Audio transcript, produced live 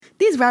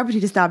these rappers need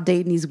to stop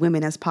dating these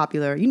women that's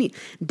popular. You need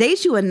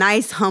date you a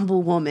nice,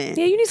 humble woman.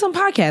 Yeah, you need some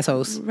podcast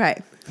hosts.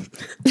 Right.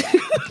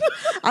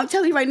 I'm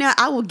telling you right now,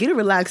 I will get a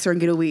relaxer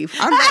and get a weave.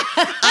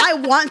 I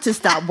want to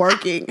stop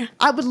working.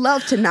 I would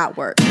love to not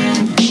work.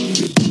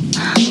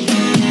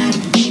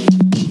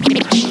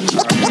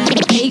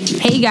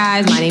 Hey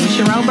guys, my name is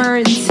Sherelle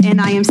Burns. And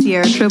I am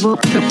Sierra Tribble,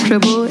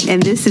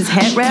 and this is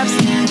Head Wraps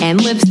And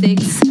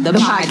Lipsticks, the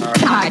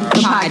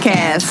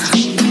podcast.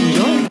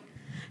 Enjoy.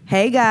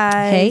 Hey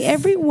guys. Hey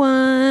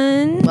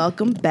everyone.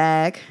 Welcome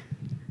back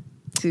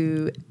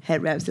to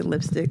Head Wraps and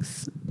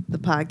Lipsticks, the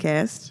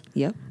podcast.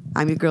 Yep.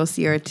 I'm your girl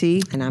Sierra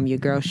T. And I'm your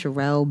girl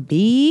Sherelle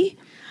B.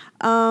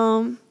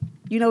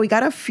 We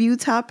got a few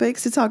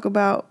topics to talk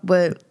about,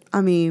 but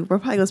I mean, we're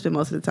probably gonna spend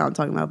most of the time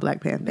talking about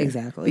Black Panther.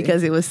 Exactly.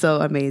 Because it was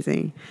so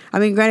amazing. I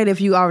mean, granted,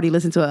 if you already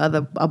listened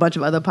to a bunch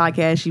of other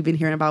podcasts, you've been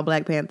hearing about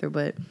Black Panther,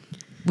 but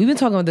we've been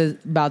talking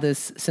about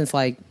this since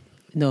like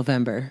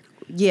November.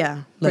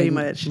 Yeah, pretty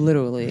much.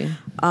 Literally.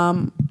 Are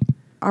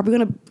we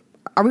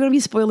gonna be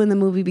spoiling the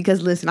movie?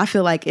 Because listen, I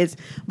feel like it's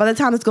by the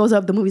time this goes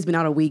up, the movie's been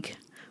out a week.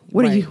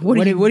 What have you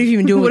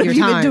been doing with your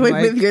time?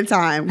 With your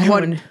time?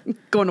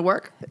 Going to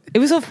work? It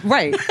was so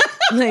right.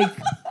 Like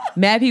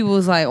mad people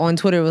was like on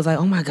Twitter was like,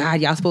 oh my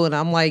God, y'all spoiled it.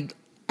 I'm like,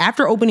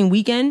 after opening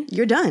weekend,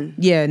 you're done.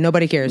 Yeah,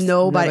 nobody cares.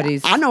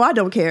 Nobody's. I know I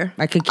don't care.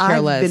 I could care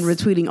less. I've been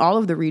retweeting all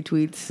of the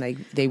retweets.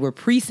 Like they were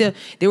pre-sale.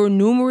 There were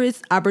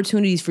numerous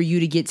opportunities for you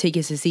to get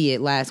tickets to see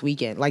it last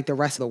weekend, like the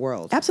rest of the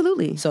world.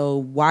 Absolutely. So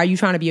why are you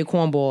trying to be a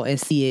cornball and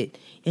see it?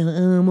 I'm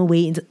gonna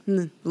wait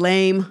until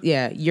lame.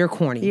 Yeah, you're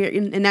corny.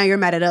 And now you're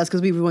mad at us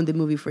because we ruined the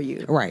movie for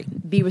you. Right.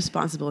 Be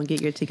responsible and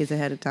get your tickets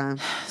ahead of time.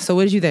 So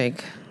what did you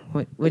think?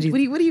 What do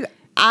you?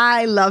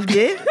 I loved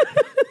it.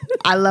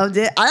 I loved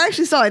it. I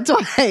actually saw it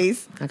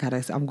twice.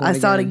 I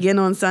saw it again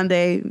on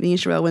Sunday. Me and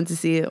Sherelle went to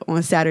see it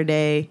on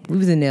Saturday. We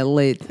was in there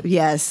lit.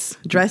 Yes,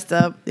 dressed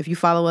up. If you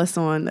follow us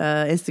on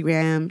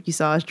Instagram, you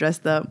saw us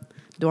dressed up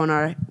doing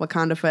our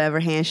Wakanda Forever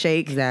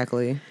handshake.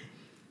 Exactly.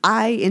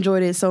 I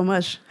enjoyed it so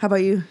much. How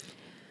about you?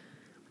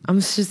 I'm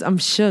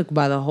shook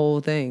by the whole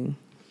thing.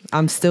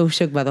 I'm still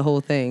shook by the whole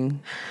thing.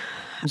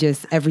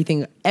 Just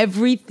everything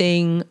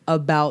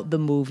about the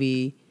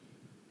movie.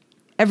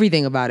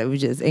 Everything about it was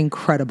just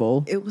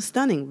incredible. It was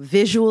stunning.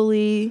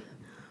 Visually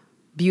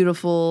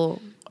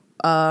beautiful.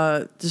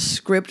 The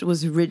script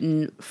was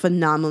written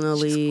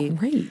phenomenally. Just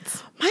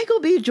great. Michael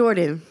B.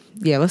 Jordan.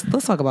 Yeah,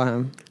 let's talk about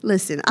him.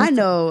 Listen, I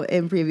know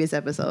in previous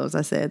episodes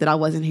I said that I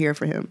wasn't here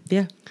for him.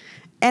 Yeah.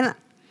 And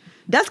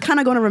that's kind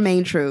of going to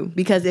remain true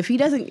because if he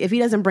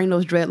doesn't bring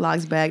those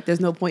dreadlocks back,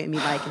 there's no point in me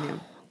liking him.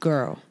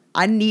 Girl.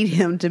 I need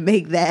him to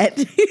make that.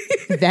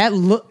 That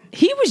look.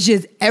 He was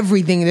just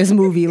everything in this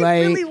movie.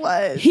 Like, he really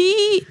was.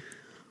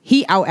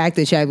 He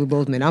outacted Chadwick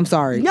Boseman. I'm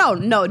sorry. No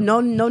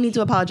need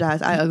to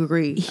apologize. I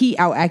agree. He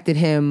outacted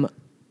him.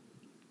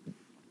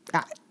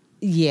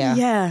 Yeah.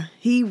 Yeah.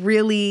 He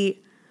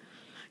really.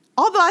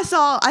 Although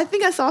I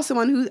think I saw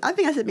someone I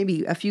said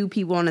maybe a few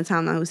people on the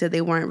timeline who said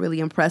they weren't really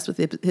impressed with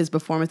his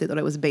performance. They thought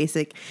it was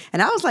basic.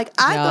 And I was like,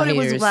 I thought it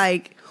was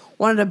like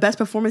one of the best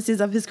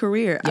performances of his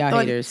career.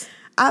 Haters.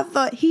 I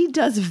thought he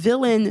does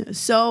villain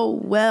so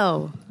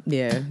well.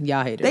 Yeah,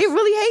 y'all haters. They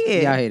really hate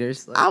it. Y'all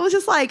haters. I was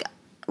just like,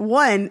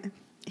 one,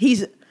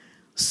 he's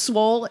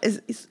swole,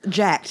 is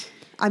jacked.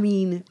 I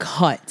mean,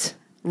 cut,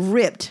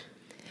 ripped.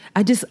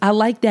 I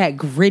like that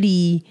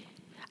gritty.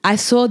 I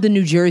saw the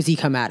New Jersey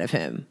come out of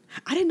him.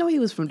 I didn't know he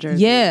was from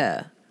Jersey.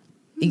 Yeah.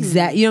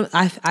 Exactly. You know,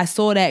 I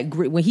saw that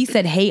grit. When he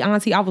said, "Hey,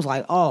 auntie," I was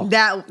like, "Oh."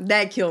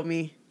 That killed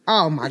me.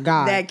 Oh my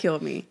God. That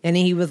killed me. And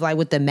then he was like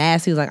with the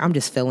mask, he was like, "I'm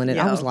just feeling it."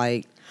 Yo. I was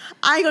like,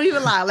 I ain't gonna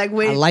even lie. Like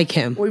when I like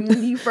him.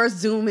 When you first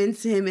zoom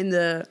into him in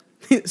the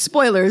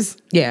spoilers.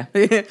 Yeah.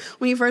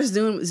 When you first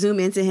zoom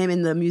into him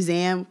in the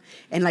museum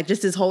and like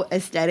just his whole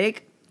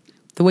aesthetic.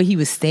 The way he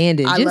was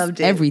standing. I loved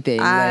it.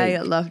 Everything. I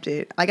loved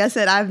it. Like I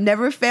said, I've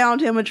never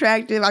found him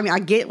attractive. I mean, I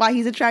get why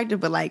he's attractive,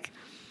 but like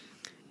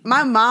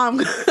my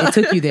mom. It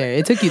took you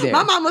there.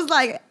 My mom was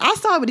like, I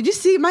saw it, but did you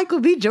see Michael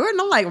B. Jordan?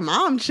 I'm like,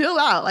 Mom, chill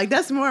out. Like,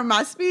 that's more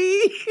my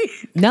speed.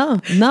 No.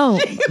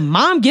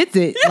 Mom gets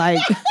it. Like,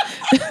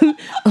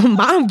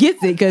 Mom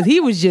gets it because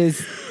he was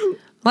just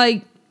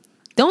like,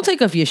 don't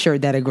take off your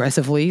shirt that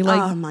aggressively.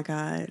 Like, oh my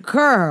God.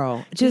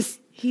 Girl,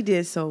 just. He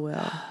did so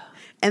well.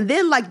 And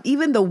then like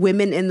even the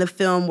women in the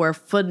film were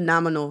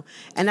phenomenal.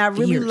 And I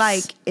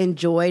really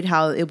enjoyed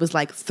how it was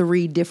like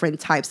 3 different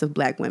types of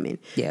Black women.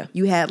 Yeah.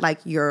 You had like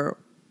your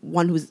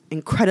one who's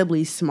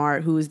incredibly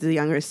smart, who's the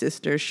younger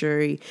sister,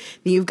 Shuri.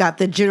 Then you've got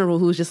the general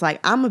who's just like,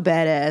 I'm a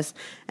badass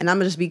and I'm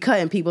gonna just be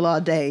cutting people all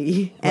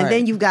day. And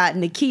then you've got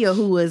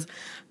Nakia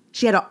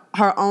she had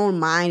her own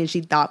mind and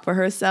she thought for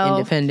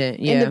herself.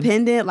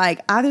 Independent.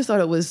 Like I just thought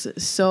it was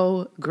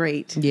so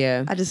great.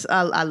 Yeah.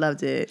 I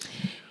loved it.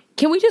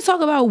 Can we just talk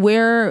about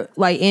where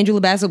like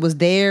Angela Bassett was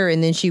there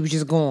and then she was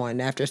just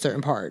gone after a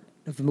certain part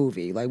of the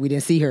movie? Like we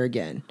didn't see her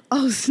again.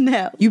 Oh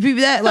snap! You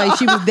people that like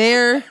she was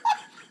there.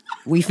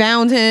 We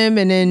found him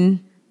and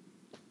then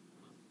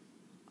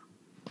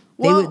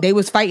they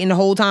was fighting the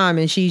whole time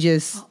and she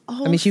just.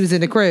 She was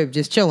in the crib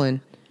just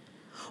chilling.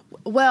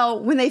 Well,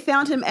 when they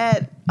found him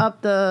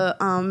up the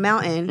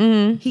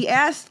mountain, he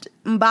asked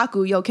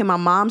M'Baku, "Yo, can my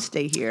mom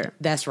stay here?"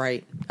 That's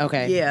right.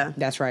 Okay. Yeah.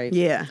 That's right.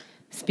 Yeah.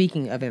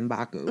 Speaking of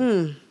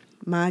M'Baku.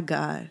 My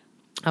God.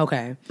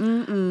 Okay.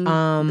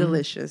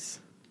 Delicious.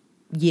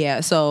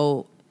 Yeah.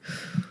 So,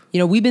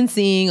 we've been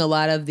seeing a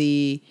lot of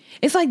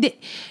it's like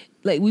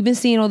we've been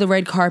seeing all the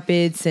red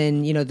carpets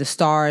and, the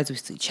stars. We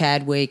see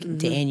Chadwick,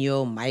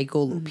 Daniel,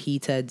 Michael,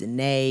 Lupita,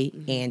 Danae,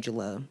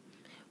 Angela,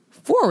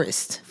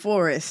 Forrest.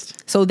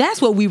 So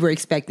that's what we were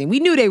expecting. We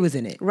knew they was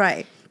in it.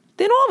 Right.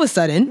 Then all of a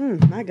sudden,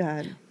 My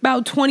God.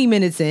 about 20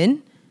 minutes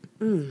in,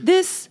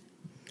 this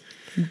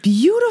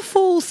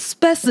beautiful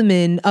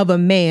specimen of a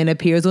man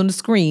appears on the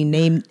screen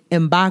named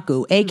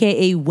M'Baku,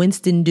 a.k.a.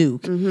 Winston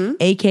Duke,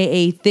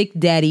 a.k.a. Thick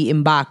Daddy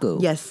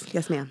M'Baku.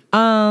 Yes, ma'am.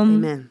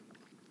 Amen.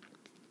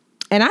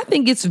 And I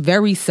think it's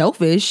very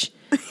selfish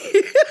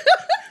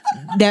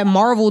that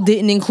Marvel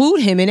didn't include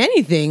him in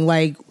anything.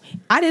 Like,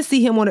 I didn't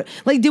see him I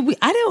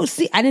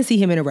didn't see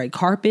him in a red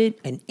carpet,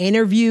 an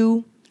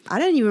interview. I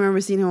didn't even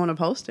remember seeing him on a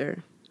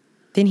poster.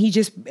 Then he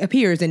just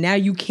appears, and now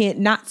you can't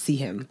not see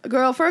him.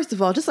 Girl, first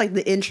of all, just like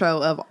the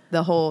intro of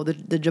the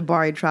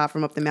Jabari tribe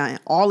from up the mountain,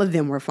 all of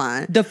them were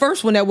fine. The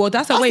first one that walked,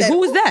 I said, wait,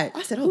 who is that?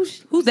 I said,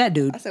 who's that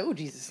dude? I said, oh,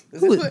 Jesus.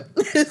 Who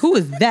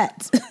is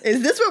that?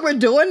 Is this what we're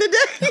doing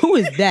today? Who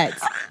is that?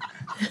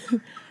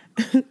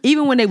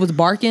 Even when they was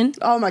barking.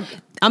 Oh, my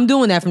God. I'm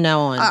doing that from now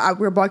on.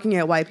 We're barking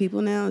at white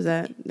people now? Is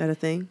that a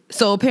thing?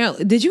 So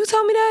apparently, did you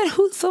tell me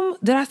that?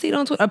 Did I see it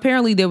on Twitter?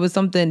 Apparently there was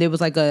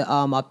like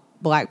a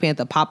Black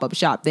Panther pop-up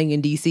shop thing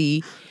in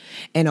DC,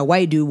 and a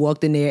white dude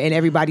walked in there and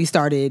everybody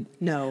started.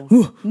 No,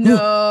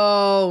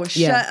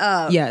 shut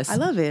up. Yes. I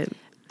love it.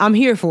 I'm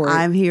here for it.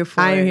 I am here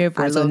for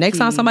it. So next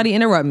time somebody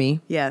interrupt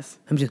me, yes,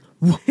 I'm just,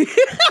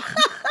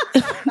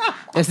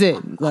 that's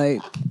it.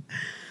 Like,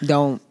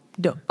 don't.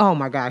 Oh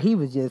my God, he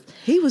was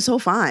so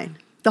fine.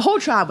 The whole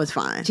tribe was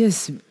fine.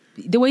 Just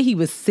the way he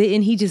was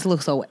sitting, he just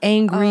looked so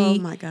angry. Oh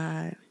my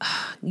God.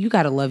 You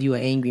gotta love you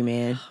an angry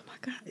man. Oh my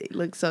God. It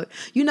looks so,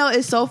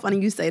 it's so funny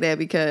you say that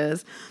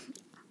because,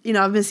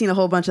 I've been seeing a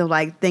whole bunch of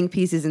like think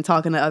pieces and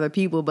talking to other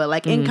people, but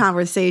like in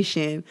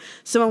conversation,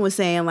 someone was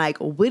saying like,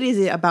 what is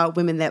it about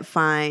women that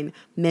find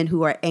men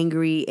who are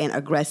angry and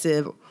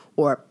aggressive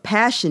or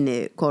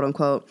passionate, quote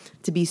unquote,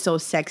 to be so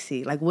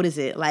sexy? Like, what is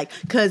it? Like,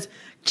 because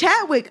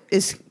Chadwick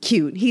is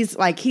cute. He's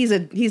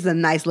a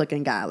nice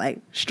looking guy,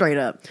 like straight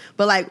up.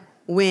 But like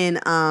when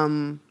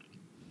Michael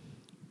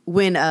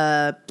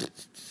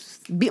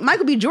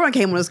B. Jordan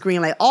came on the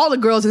screen, like all the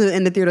girls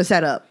in the theater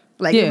sat up.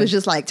 Like it was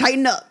just like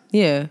tighten up.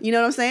 Yeah. You know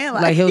what I'm saying?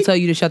 Like he'll tell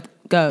you to shut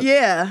up.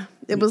 Yeah.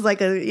 It was like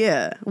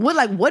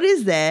what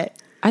is that?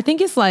 I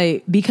think it's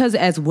like, because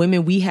as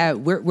women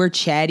we're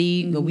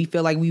chatty, but we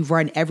feel like we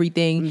run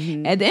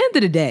everything. At the end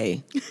of the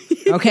day,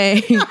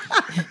 okay,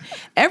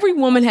 every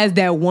woman has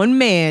that one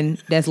man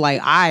that's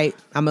like, I'm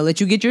gonna let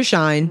you get your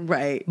shine,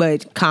 right?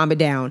 But calm it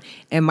down.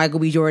 And Michael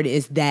B. Jordan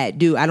is that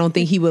dude. I don't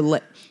think he would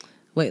not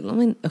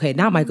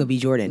Michael B.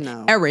 Jordan.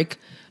 No. Eric.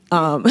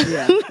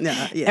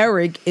 Yeah.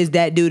 Eric is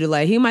that dude.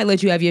 Like he might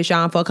let you have your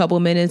shine for a couple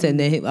of minutes, and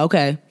then all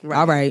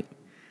right,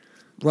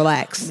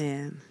 relax.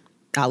 Man,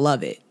 I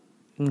love it.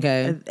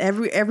 Okay.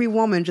 Every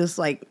woman just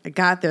like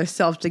got their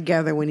self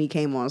together when he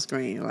came on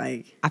screen.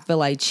 Like I feel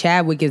like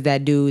Chadwick is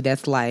that dude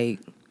that's like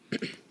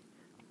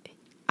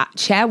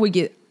Chadwick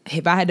is,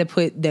 if I had to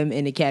put them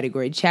in a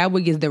category,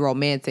 Chadwick is the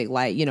romantic,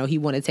 like, he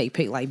want to take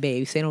pic, like,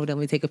 babe, say no, let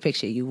me take a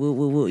picture. You woo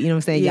woo woo. You know what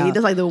I'm saying? Yeah, he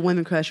does like the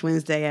Women Crush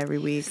Wednesday every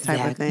week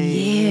type of thing.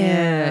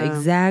 Yeah,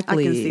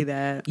 exactly. I can see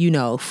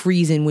that.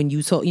 Freezing when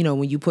you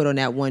when you put on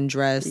that one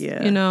dress.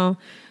 Yeah.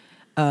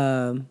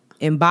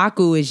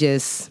 M'Baku is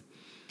just.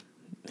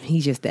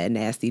 He's just that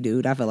nasty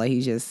dude. I feel like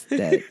he's just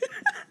that.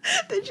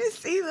 Did you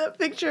see the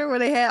picture where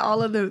they had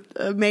all of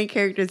the main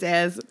characters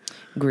as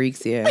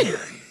Greeks? Yeah.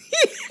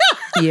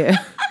 Yeah.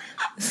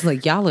 It's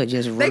like, y'all are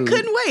just rude. They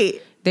couldn't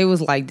wait. They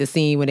was like the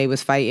scene when they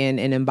was fighting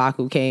and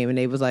M'Baku came and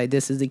they was like,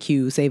 this is the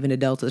Q saving the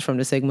Deltas from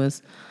the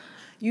Sigmas.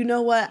 You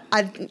know what?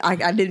 I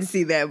didn't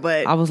see that,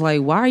 but I was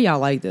like, why are y'all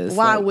like this?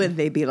 Why would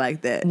they be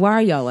like that? Why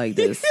are y'all like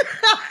this?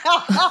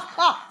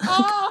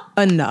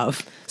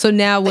 Enough. So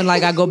now when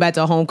like I go back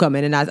to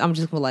Homecoming and I'm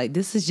just like,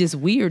 this is just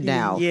weird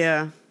now.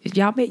 Yeah.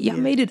 Y'all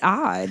made it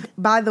odd.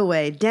 By the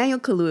way, Daniel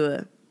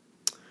Kaluuya,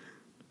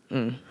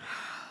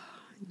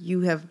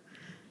 you have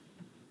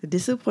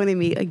disappointed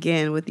me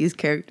again with these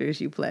characters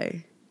you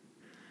play.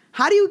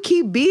 How do you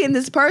keep being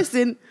this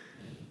person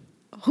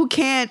who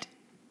can't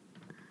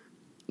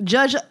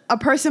judge a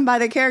person by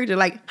their character?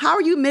 Like, how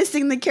are you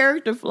missing the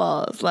character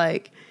flaws?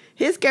 Like,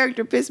 his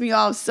character pissed me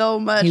off so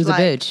much. He was like,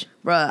 a bitch.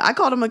 Bruh, I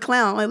called him a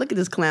clown. Like, look at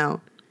this clown.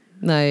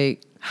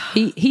 Like,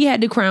 he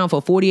had the crown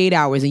for 48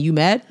 hours and you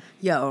mad?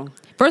 Yo.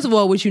 First of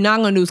all, what you're not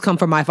going to do is come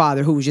from my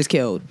father who was just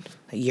killed.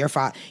 Like,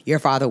 your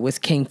father was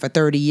king for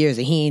 30 years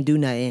and he ain't do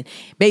nothing.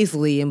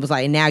 Basically, and was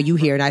like, now you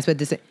here and I expect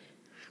to say.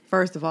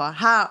 First of all,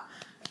 how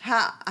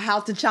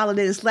how T'Challa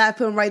didn't slap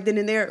him right then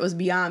and there, it was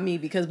beyond me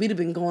because we'd have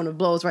been going to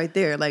blows right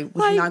there. Like,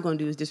 what you're not going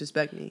to do is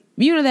disrespect me.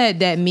 You know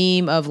that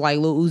meme of like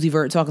Lil Uzi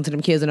Vert talking to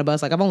them kids on the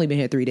bus, like, I've only been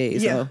here 3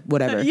 days, so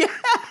whatever. Yeah.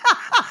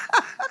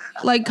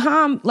 Like,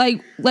 can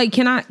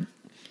I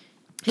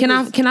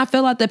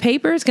fill out the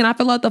papers? Can I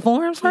fill out the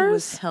forms first? He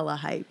was hella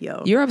hype,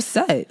 yo. You're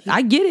upset.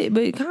 I get it,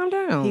 but calm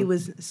down. He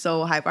was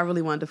so hype. I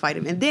really wanted to fight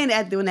him. And then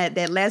at doing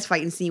that last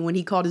fighting scene when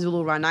he called his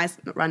little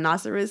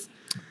rhinoceros,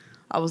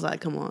 I was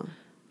like, come on.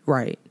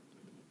 Right.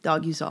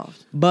 Dog, you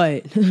soft.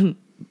 But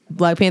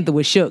Black Panther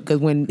was shook because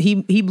when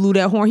he blew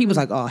that horn, he was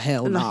like, oh,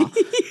 hell no.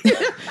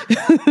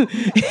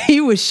 He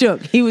was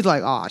shook. He was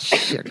like, oh,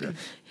 shit.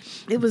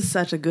 It was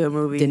such a good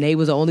movie. Danae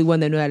was the only one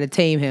that knew how to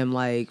tame him.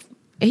 Like,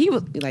 and he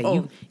was like,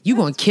 you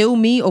gonna kill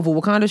me over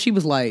Wakanda? She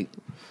was like,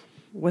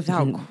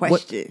 without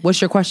question. What's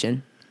your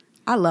question?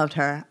 I loved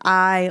her.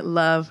 I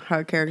love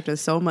her character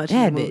so much.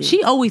 Bad bitch.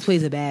 She always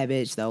plays a bad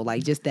bitch though.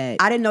 Like just that.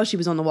 I didn't know she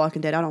was on The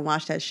Walking Dead. I don't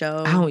watch that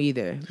show. I don't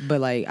either.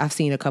 But like I've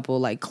seen a couple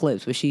like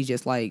clips where she's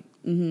just like,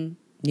 you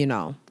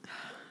know.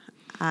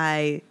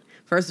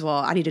 First of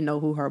all, I need to know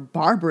who her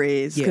barber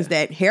is because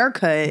that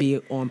haircut be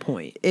on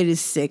point. It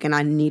is sick, and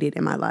I need it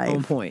in my life.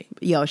 On point.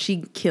 Yo,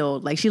 she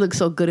killed. Like she looks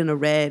so good in the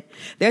red.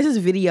 There's this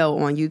video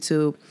on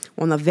YouTube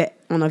on a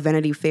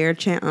Vanity Fair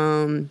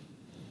YouTube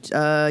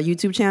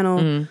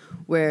channel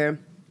where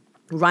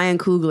Ryan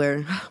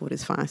Coogler, with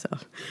his fine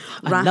self,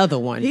 another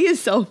one. He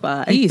is so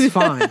fine. He's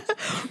fine.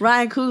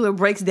 Ryan Coogler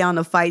breaks down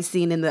the fight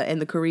scene in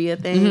the Korea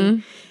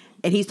thing.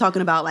 And he's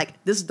talking about, like,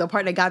 this is the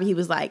part that got me. He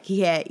was like, he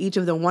had each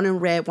of them, one in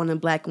red, one in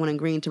black, one in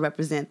green, to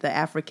represent the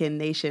African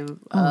nation.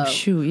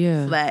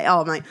 Flag.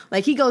 Oh, my.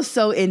 Like, he goes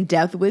so in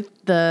depth with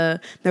the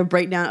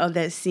breakdown of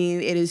that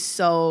scene. It is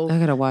so I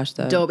gotta watch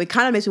that. Dope. It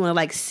kind of makes me want to,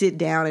 like, sit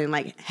down and,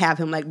 like, have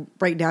him, like,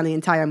 break down the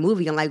entire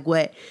movie and, like,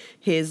 what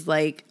his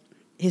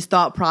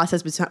thought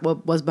process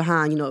was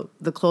behind, you know,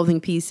 the clothing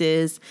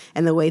pieces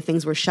and the way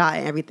things were shot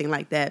and everything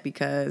like that.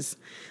 Because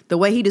the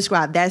way he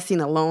described that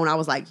scene alone, I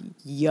was like,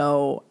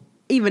 yo,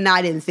 even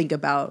I didn't think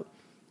about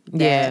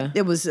that. Yeah.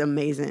 It was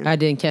amazing. I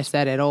didn't catch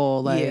that at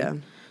all. Like, yeah.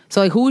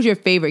 So, like, who's your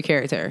favorite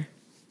character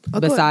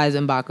besides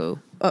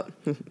M'Baku?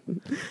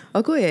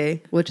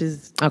 Okoye, which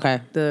is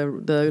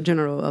the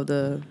general of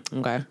the...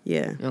 Okay.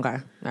 Yeah. Okay.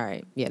 All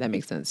right. Yeah, that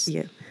makes sense.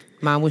 Yeah.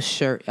 Mine was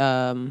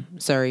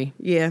Suri.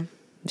 Yeah.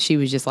 She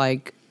was just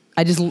like...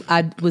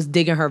 I was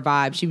digging her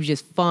vibe. She was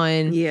just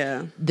fun.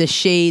 Yeah. The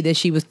shade that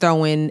she was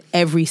throwing,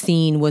 every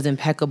scene was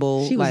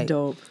impeccable. She was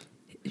dope.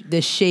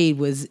 The shade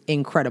was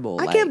incredible.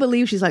 I can't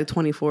believe she's like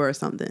 24 or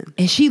something.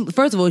 And she,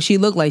 first of all, she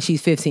looked like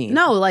she's 15.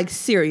 No, like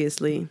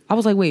seriously. I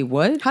was like, wait,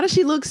 what? How does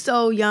she look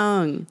so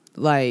young?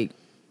 Like,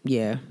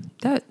 yeah.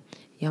 I'm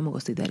gonna go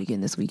see that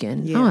again this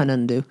weekend. Yeah. I don't have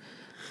nothing to do.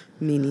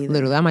 Me neither.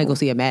 Literally, I might go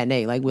see a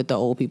matinee, like with the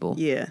old people.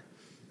 Yeah.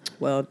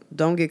 Well,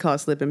 don't get caught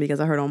slipping because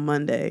I heard on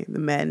Monday the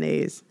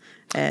matinees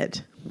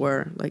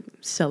were like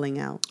selling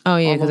out. Oh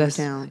yeah, because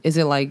town. Is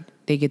it like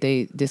they get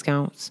their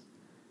discounts?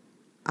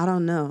 I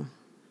don't know.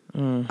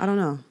 I don't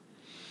know.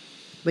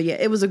 But yeah,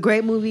 it was a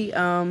great movie.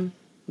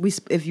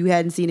 If you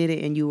hadn't seen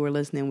it and you were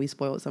listening, we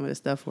spoiled some of the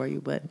stuff for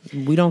you, but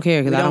we don't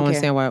care because I don't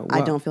understand why.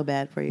 I don't feel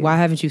bad for you. Why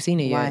haven't you seen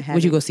it yet?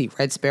 Would you go see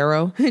Red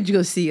Sparrow? Did you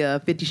go see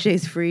 50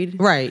 Shades Freed?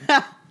 Right.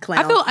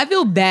 Clown. I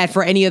feel bad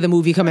for any other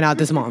movie coming out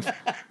this month.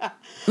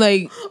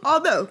 Like,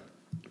 although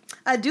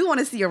I do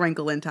want to see A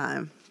Wrinkle in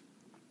Time.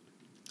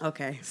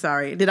 Okay,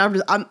 sorry.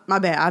 I'm my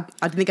bad.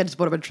 I think I just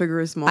brought up a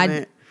triggerous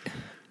moment.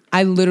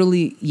 I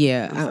literally,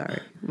 I'm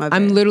sorry. My bad.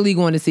 I'm literally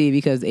going to see it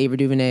because Ava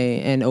DuVernay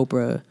and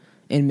Oprah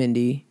and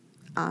Mindy.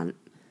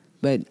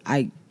 But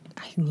I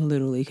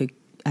literally could.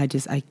 I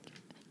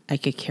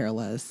could care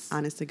less.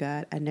 Honest to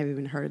God, I never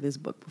even heard of this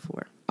book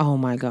before. Oh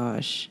my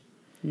gosh.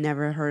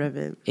 Never heard of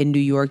it. In New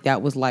York,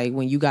 that was like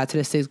when you got to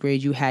the 6th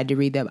grade, you had to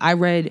read them. I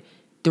read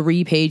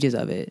 3 pages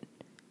of it,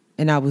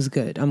 and I was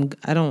good.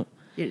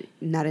 You're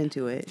not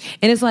into it.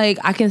 And it's like,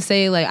 I can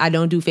say, like, I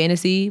don't do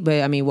fantasy,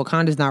 but I mean,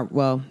 Wakanda's not,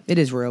 well, it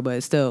is real,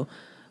 but still,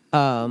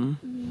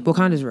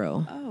 Wakanda's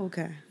real. Oh,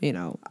 okay. You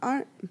know,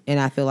 and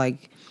I feel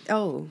like,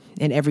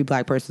 in every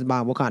black person's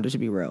mind, Wakanda should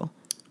be real.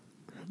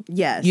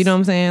 Yes. You know what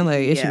I'm saying?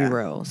 Like, it should be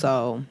real.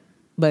 So,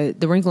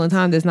 but The Wrinkle in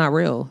Time, that's not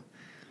real.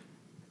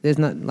 There's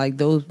not, like,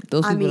 those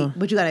people. I mean,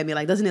 but you gotta admit,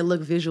 like, doesn't it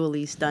look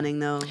visually stunning,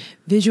 though?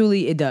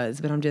 Visually, it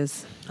does, but I'm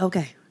just...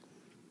 Okay.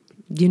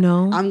 You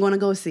know? I'm gonna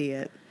go see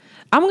it.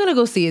 I'm gonna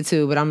go see it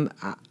too, but I'm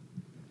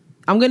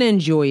gonna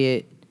enjoy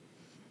it.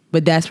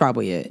 But that's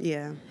probably it.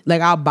 Yeah.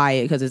 Like, I'll buy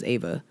it because it's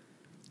Ava.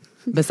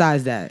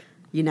 Besides that,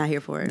 you're not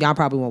here for it. Y'all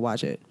probably won't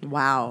watch it.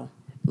 Wow.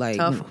 Like,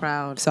 tough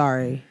crowd.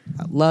 Sorry,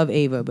 I love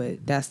Ava,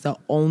 but that's the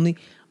only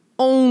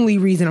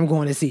reason I'm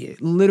going to see it.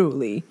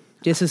 Literally,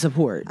 just to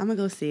support. I'm gonna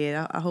go see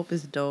it. I hope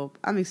it's dope.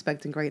 I'm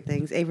expecting great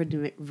things. Ava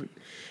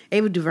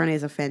DuVernay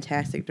is a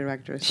fantastic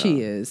director. So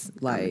she is.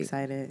 Like, I'm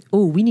excited.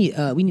 Oh, we need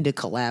a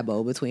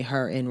collabo between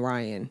her and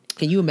Ryan.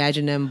 Can you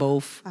imagine them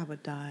both? I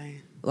would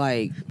die.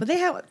 Like, but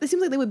it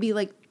seems like they would be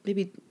like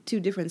maybe 2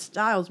 different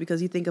styles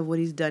because you think of what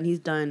he's done. He's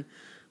done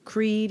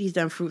Creed. He's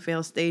done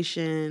Fruitvale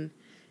Station.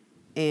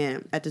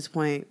 And at this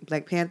point,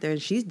 Black Panther,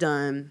 and she's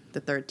done the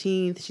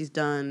 13th. She's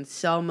done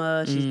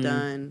Selma. She's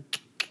done.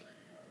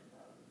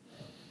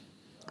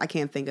 I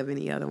can't think of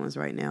any other ones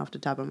right now off the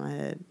top of my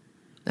head.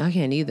 I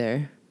can't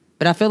either.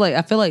 But I feel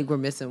like we're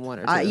missing one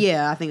or two.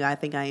 Yeah, I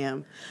think I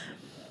am.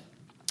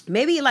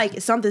 Maybe like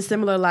something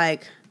similar,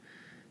 like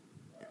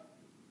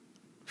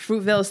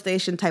Fruitvale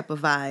Station type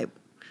of vibe.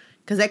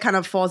 Because that kind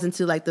of falls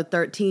into like the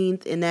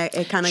 13th, and that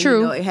it kind of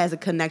it has a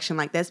connection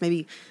like that's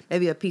maybe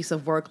a piece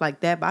of work like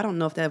that. But I don't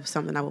know if that was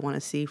something I would want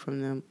to see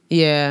from them.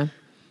 Yeah,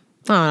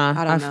 I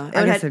don't know.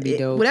 I guess it'd be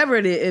dope. Whatever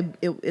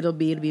it'll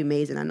be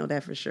amazing. I know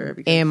that for sure.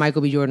 And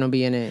Michael B. Jordan will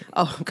be in it.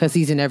 Oh, because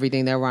he's in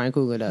everything that Ryan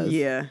Coogler does.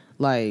 Yeah,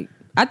 like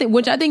I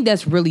think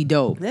that's really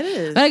dope. That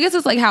is. But I guess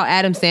it's like how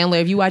Adam Sandler.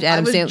 If you watch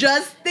Adam Sandler, I was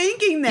just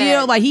thinking that. You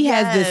know, like he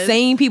has the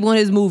same people in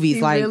his movies.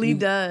 He like really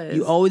does.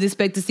 You always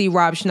expect to see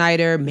Rob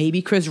Schneider,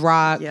 maybe Chris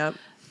Rock. Yep.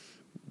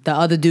 The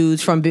other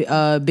dudes from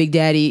Big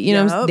Daddy, you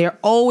know, they're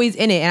always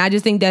in it. And I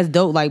just think that's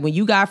dope. Like, when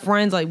you got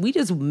friends, like, we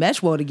just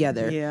mesh well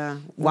together. Yeah.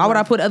 Why would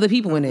I put other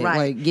people in it? Right.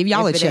 Like, give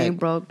y'all if a check. If it ain't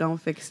broke, don't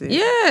fix it.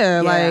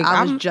 Yeah. Like,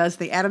 I was just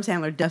thinking, Adam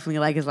Sandler definitely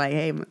is like,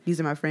 hey, these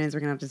are my friends.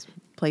 We're going to just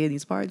play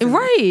these parts.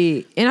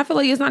 Right. And I feel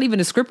like it's not even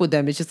a script with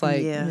them. It's just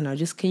like, you know,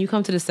 just can you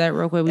come to the set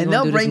real quick? And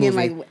they'll bring in,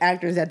 like,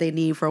 actors that they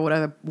need for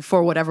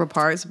whatever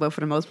parts. But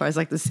for the most part, it's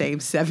like the same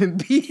 7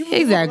 people.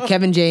 Exactly.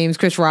 Kevin James,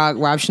 Chris Rock,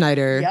 Rob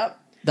Schneider. Yep.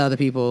 The other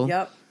people.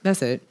 Yep.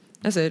 That's it.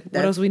 What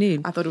else we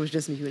need? I thought it was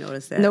just me who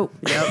noticed that. Nope.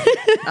 Yep.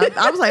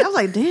 I was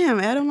like,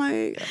 damn, Adam,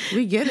 like,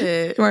 we get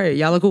it. Right.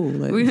 Y'all are cool.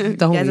 Like, you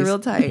guys are real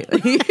tight.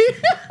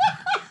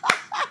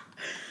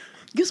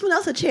 Give someone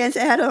else a chance,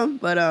 Adam.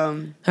 But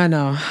I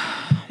know.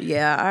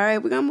 Yeah. All right,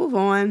 we're gonna move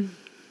on.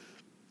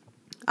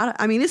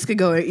 I mean, this could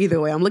go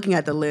either way. I'm looking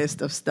at the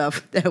list of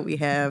stuff that we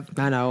have.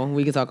 I know.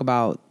 We could talk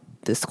about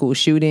the school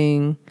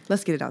shooting.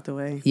 Let's get it out the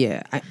way.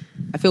 Yeah.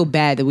 I feel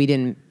bad that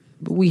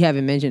we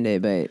haven't mentioned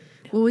it, but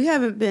well, we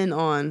haven't been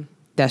on.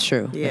 That's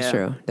true.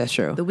 Yeah. That's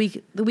true. The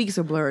weeks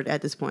are blurred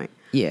at this point.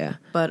 Yeah.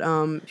 But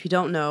if you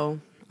don't know,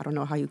 I don't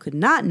know how you could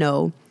not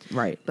know.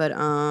 Right. But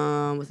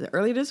was it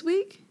earlier this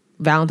week?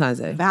 Valentine's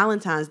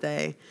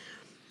Day.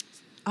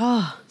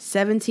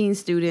 17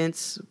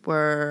 students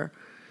were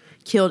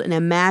killed in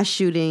a mass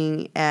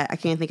shooting at, I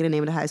can't think of the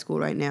name of the high school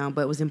right now,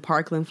 but it was in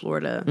Parkland,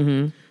 Florida.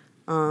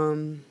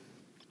 Mm-hmm.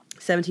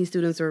 17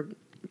 students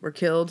were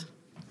killed.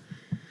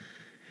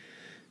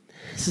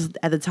 This is,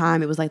 at the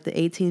time, it was like the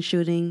 18th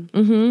shooting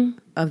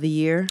of the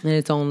year.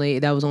 And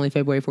that was only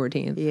February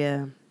 14th.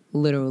 Yeah.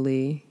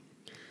 Literally.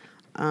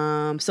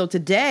 So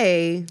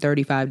today...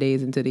 35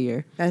 days into the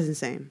year. That is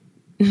insane.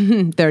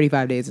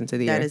 35 days into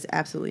the year. That is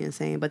absolutely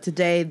insane. But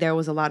today, there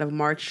was a lot of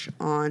march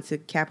on to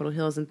Capitol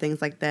Hills and things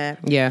like that.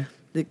 Yeah.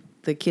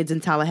 The kids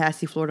in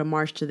Tallahassee, Florida,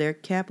 marched to their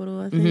capital,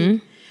 I think.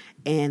 Mm-hmm.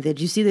 And did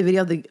you see the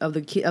video of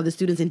the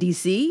students in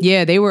D.C.?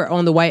 Yeah, they were on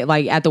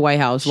at the White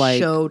House.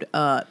 Showed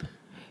up.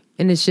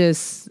 And it's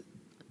just,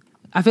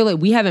 I feel like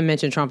we haven't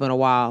mentioned Trump in a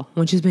while,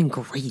 which has been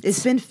great.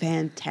 It's been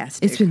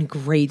fantastic. It's been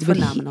great.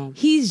 Phenomenal.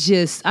 He's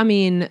just, I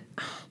mean,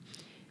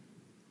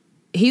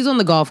 he's on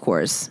the golf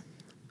course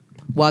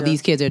while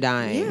these kids are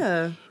dying.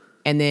 Yeah.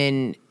 And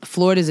then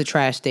Florida's a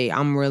trash state.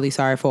 I'm really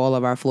sorry for all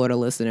of our Florida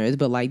listeners,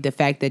 but like the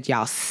fact that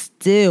y'all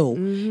still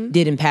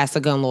didn't pass the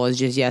gun laws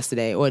just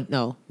yesterday, or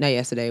no, not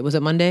yesterday. Was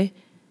it Monday?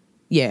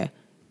 Yeah.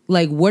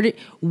 Like what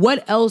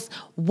else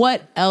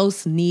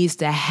needs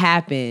to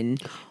happen?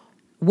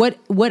 What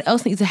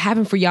else needs to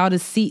happen for y'all to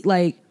see?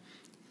 Like,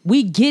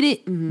 we get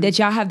it that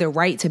y'all have the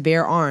right to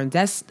bear arms.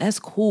 That's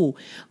cool.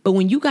 But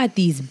when you got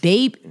these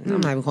I'm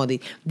not even calling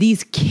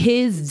these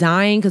kids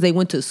dying because they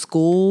went to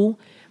school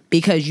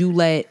because you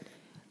let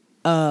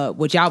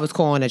what y'all was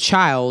calling a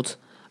child,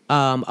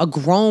 a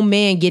grown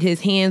man get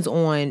his hands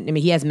on. I mean,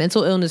 he has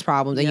mental illness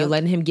problems, and you're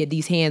letting him get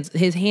his hands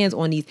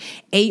on these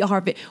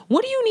AR-15.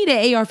 What do you need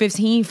an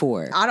AR-15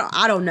 for?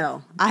 I don't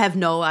know. I have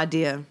no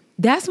idea.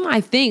 That's my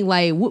thing.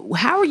 Like,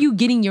 how are you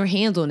getting your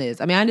hands on this?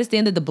 I mean, I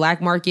understand that the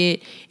black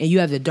market and you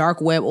have the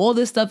dark web. All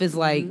this stuff is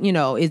like, you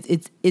know,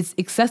 it's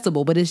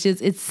accessible, but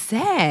it's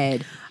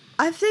sad.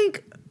 I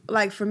think,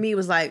 like, for me, it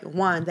was like,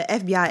 one, the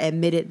FBI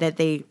admitted that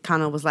they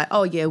kind of was like,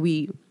 oh yeah,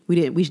 we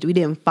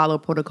didn't follow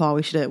protocol.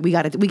 We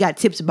got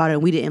tips about it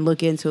and we didn't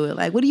look into it.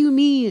 Like, what do you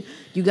mean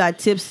you got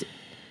tips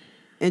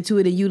into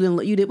it and you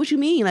did? What you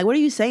mean? Like, what are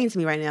you saying to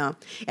me right now?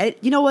 And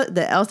you know what?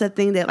 That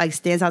thing that like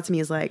stands out to me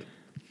is like,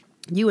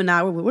 you and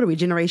I, what are we,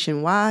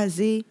 Generation Y,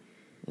 Z?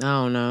 I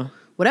don't know.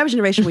 Whatever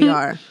generation we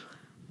are,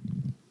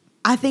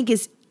 I think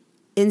it's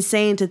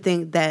insane to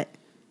think that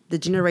the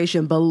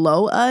generation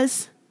below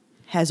us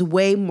has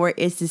way more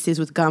instances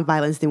with gun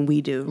violence than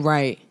we do.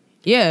 Right.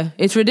 Yeah,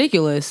 it's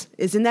ridiculous.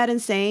 Isn't that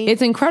insane?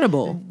 It's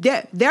incredible.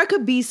 There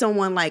could be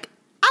someone like,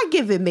 I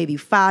give it maybe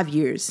 5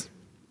 years,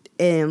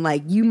 and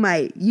like you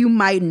might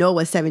know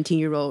a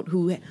 17-year-old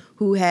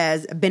who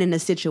has been in a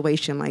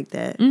situation like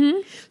that. Mm-hmm.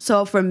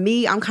 So for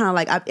me, I'm kind of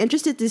like, I'm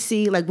interested to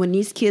see like when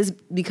these kids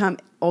become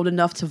old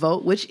enough to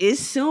vote, which is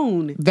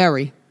soon.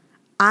 Very.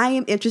 I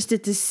am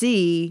interested to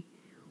see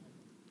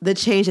the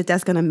change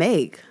that's going to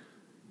make.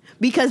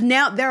 Because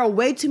now there are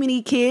way too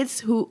many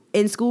kids who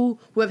in school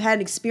who have had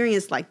an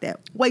experience like that.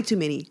 Way too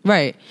many.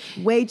 Right.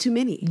 Way too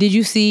many. Did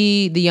you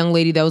see the young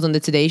lady that was on the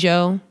Today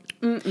Show?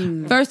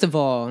 Mm-mm. First of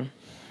all,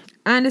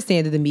 I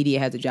understand that the media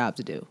has a job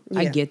to do.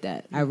 Yeah. I get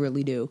that. I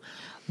really do.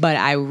 But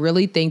I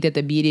really think that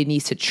the media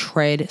needs to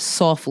tread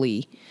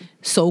softly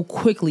so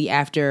quickly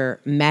after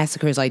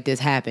massacres like this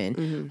happen.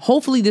 Mm-hmm.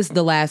 Hopefully this is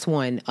the last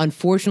one.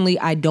 Unfortunately,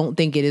 I don't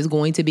think it is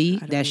going to be.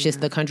 That's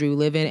just the country we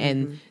live in. Mm-hmm.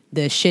 And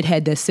the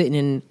shithead that's sitting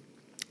in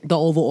the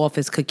Oval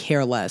Office could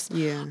care less.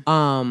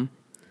 Yeah.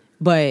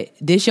 But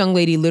this young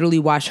lady literally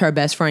watched her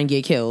best friend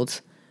get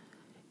killed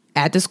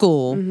at the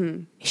school.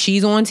 Mm-hmm.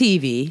 She's on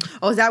TV.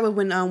 Oh, is that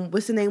when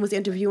what's the name was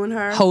interviewing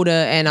her? Hoda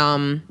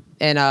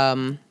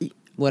and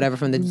whatever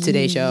from the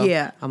Today Show.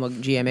 Yeah. I'm a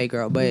GMA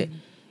girl, but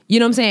you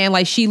know what I'm saying?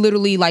 Like she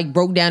literally like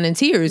broke down in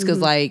tears because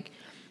like,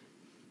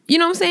 you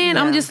know what I'm saying?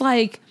 Yeah. I'm just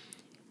like,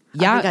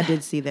 y'all, I think I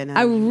did see that now.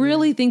 I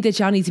really think that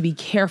y'all need to be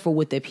careful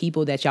with the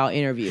people that y'all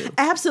interview.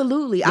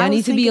 Absolutely. Y'all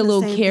need to be a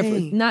little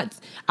careful.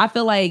 I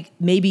feel like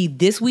maybe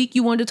this week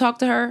you wanted to talk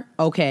to her.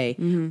 Okay.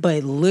 Mm-hmm.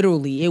 But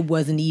literally it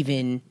wasn't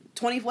even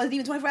 24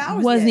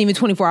 hours. Wasn't even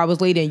 24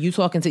 hours later and you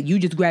talking to you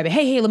just grab it.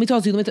 Hey, let me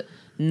talk to you.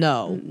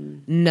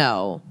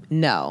 No.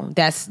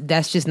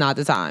 That's just not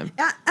the time.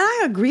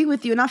 I agree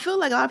with you. And I feel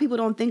like a lot of people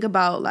don't think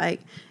about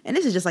like, and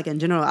this is just like in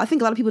general, I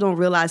think a lot of people don't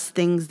realize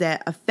things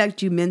that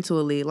affect you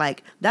mentally.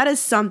 Like that is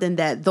something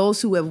that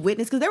those who have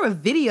witnessed, because there were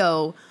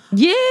video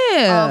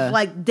of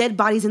like dead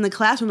bodies in the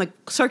classroom, like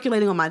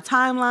circulating on my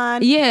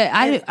timeline.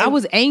 Yeah, I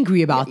was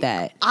angry about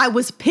that. I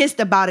was pissed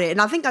about it.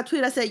 And I think I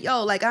tweeted, I said,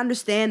 yo, like I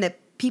understand that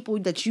people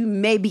that you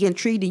may be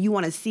intrigued and you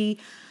want to see,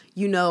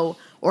 you know,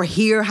 or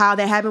hear how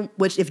that happened,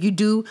 which if you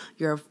do,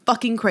 you're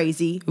fucking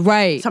crazy.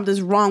 Right.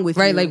 Something's wrong with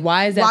you. Right, like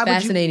why is that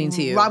fascinating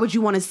to you? Why would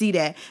you want to see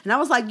that? And I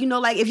was like, you know,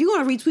 like if you're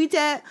going to retweet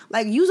that,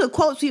 like use a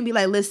quote tweet and be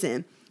like,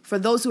 listen, for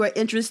those who are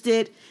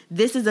interested,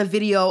 this is a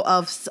video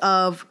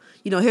of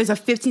you know, here's a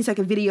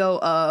 15-second video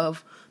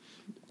of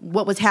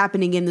what was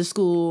happening in the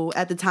school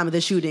at the time of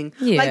the shooting.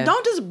 Yeah. Like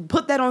don't just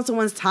put that on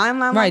someone's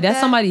timeline right, that's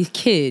somebody's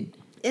kid.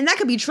 And that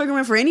could be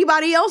triggering for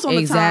anybody else on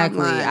the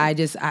timeline. I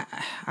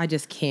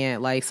just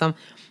can't. Like some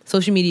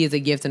social media is a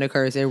gift and a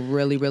curse. It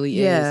really, really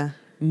is.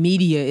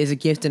 Media is a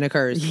gift and a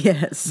curse.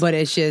 Yes. But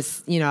it's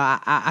just, you know,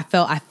 I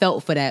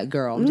felt for that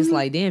girl. I'm just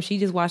like, damn, she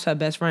just watched her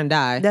best friend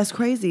die. That's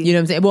crazy. You know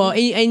what I'm saying? Well,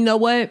 and you know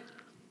what?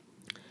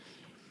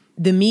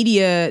 The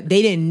media,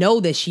 they didn't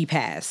know that she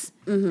passed.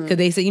 Because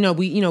they said,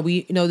 we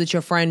know that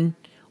your friend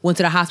went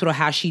to the hospital.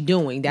 How's she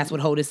doing? That's what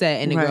Hoda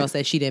said. And the girl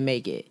said she didn't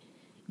make it.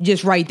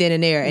 Just right then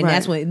and there. And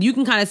that's when you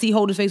can kind of see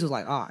Hoda's face was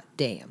like, oh,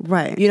 damn.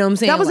 Right. You know what I'm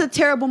saying? That was a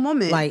terrible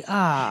moment. Like,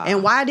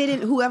 And why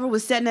didn't whoever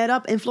was setting that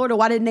up in Florida,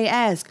 why didn't they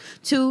ask?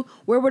 Two,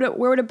 where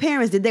were the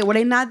parents? Were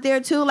they not there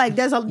too? Like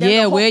where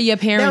are your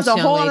parents, there's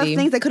a whole lot of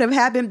things that could have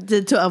happened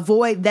to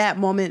avoid that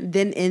moment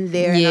then in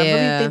there. Yeah. And I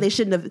really think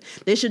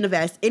they shouldn't have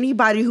asked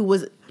anybody who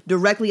was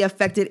directly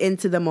affected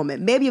into the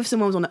moment. Maybe if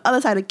someone was on the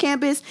other side of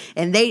campus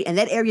and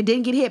that area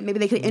didn't get hit, maybe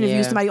they could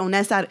interview somebody on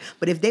that side.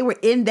 But if they were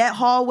in that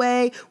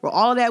hallway where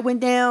all of that went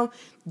down,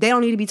 they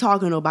don't need to be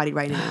talking to nobody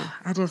right now.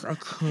 I can't.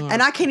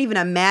 And I can't even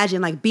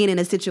imagine like being in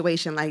a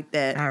situation like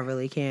that. I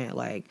really can't.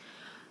 Like,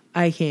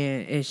 I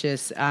can't. It's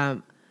just,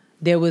 I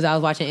was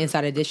watching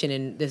Inside Edition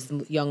and this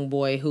young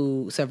boy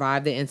who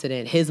survived the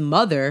incident, his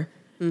mother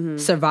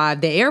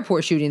survived the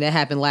airport shooting that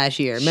happened last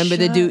year. Remember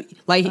the dude?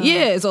 Like,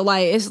 so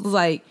like, it's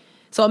like,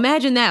 so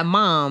imagine that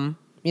mom,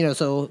 you know,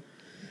 so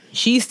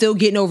she's still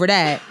getting over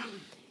that.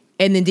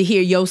 And then to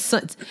hear your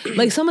son,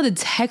 like some of the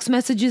text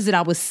messages that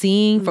I was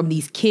seeing from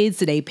these kids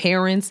to their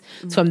parents,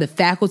 from the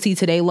faculty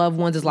to their loved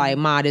ones, is like,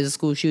 Ma, there's a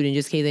school shooting,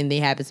 just in case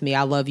anything happens to me.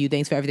 I love you.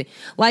 Thanks for everything.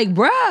 Like,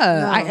 bruh,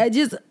 I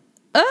just,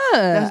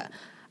 I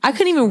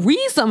couldn't even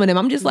read some of them.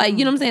 I'm just like,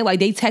 you know what I'm saying? Like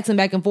they texting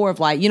back and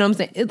forth, like, you know what I'm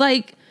saying? It's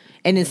like,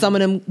 and then some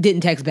of them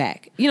didn't text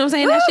back. You know what I'm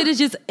saying? That shit is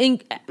just,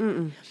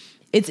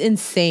 it's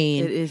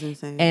insane. It is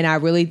insane. And I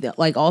really,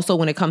 like also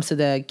when it comes to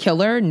the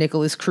killer,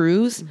 Nicholas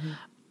Cruz,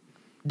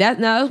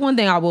 that's one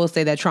thing I will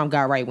say that Trump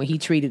got right when he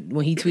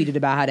tweeted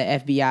about how the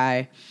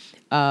FBI,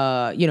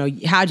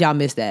 how'd y'all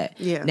miss that?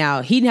 Yeah.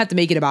 Now he didn't have to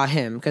make it about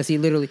him because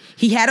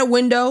he had a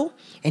window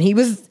and he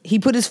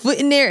put his foot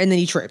in there and then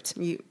he tripped.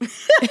 He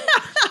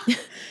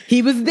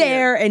was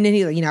there and then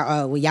he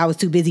y'all was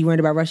too busy worrying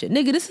about Russia.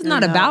 Nigga, this is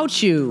not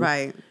about you.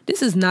 Right.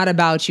 This is not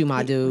about you,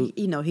 my dude.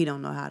 He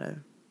don't know how to.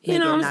 You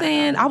know what I'm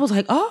saying? I was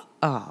like,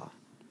 oh,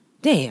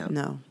 damn.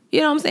 No. You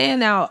know what I'm saying?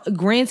 Now,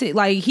 granted,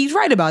 like, he's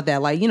right about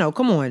that. Like,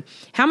 come on.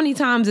 How many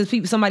times has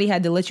somebody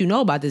had to let you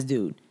know about this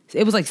dude?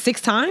 It was like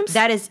 6 times?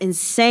 That is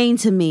insane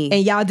to me.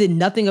 And y'all did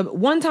nothing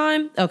one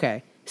time?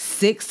 Okay.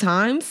 6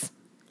 times?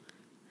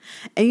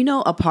 And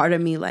a part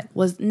of me, like,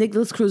 was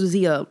Nicholas Cruz, is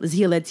he a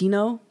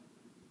Latino?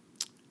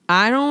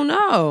 I don't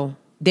know.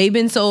 They've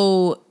been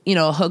so,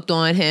 hooked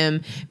on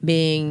him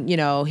being,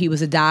 he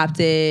was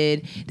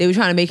adopted. They were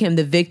trying to make him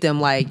the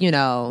victim. Like,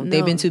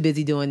 they've been too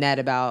busy doing that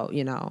about,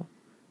 they've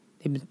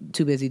been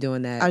too busy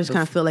doing that. I just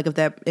kind of feel like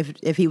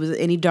if he was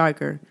any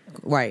darker.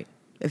 Right.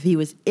 If he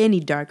was any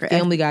darker.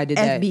 Family Guy did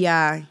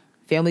that.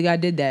 Family Guy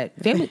did that.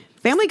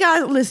 Family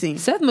Guy, listen.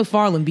 Seth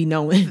MacFarlane be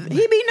knowing.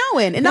 He be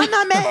knowing, and I'm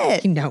not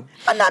mad. No.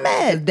 I'm not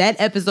mad. That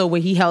episode where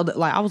he held it,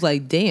 like, I was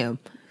like, damn.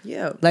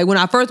 Yeah. Like, when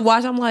I first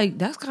watched, I'm like,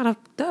 that's kind of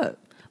up.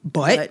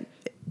 But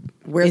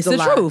where's it's the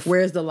the truth.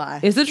 Where's the lie?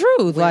 It's the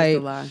truth. Where's like,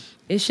 the lie?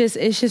 it's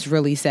just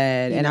really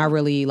sad. And I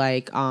really,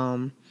 like,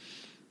 I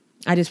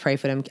just pray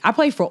for them. I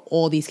pray for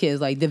all these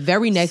kids. Like, the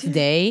very next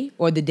day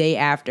or the day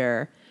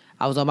after,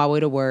 I was on my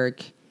way to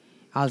work.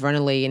 I was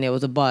running late, and there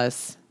was a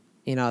bus.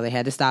 You know, they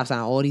had the stop sign.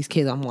 All these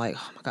kids, I'm like,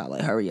 oh my God,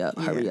 like, hurry up.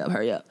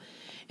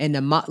 And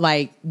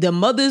the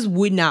mothers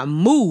would not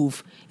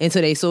move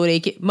until they saw their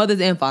kid, mothers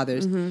and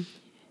fathers,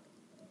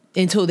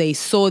 until they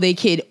saw their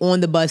kid on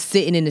the bus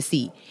sitting in the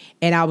seat.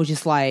 And I was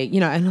just like, you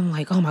know, and I'm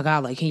like, oh my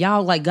God, like, can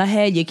y'all, like, go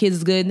ahead, your kids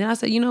is good. And then I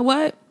said, you know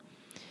what?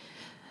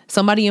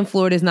 Somebody in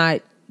Florida is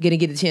not gonna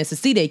get a chance to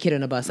see their kid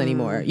on the bus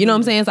anymore. You know what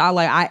I'm saying? So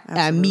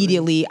I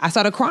immediately, I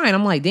started crying.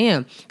 I'm like,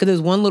 damn. Because there's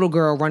one little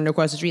girl running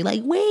across the street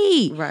like,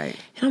 wait. Right.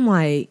 And I'm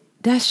like,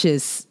 that's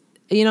just,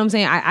 you know what I'm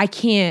saying? I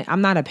can't,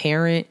 I'm not a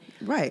parent.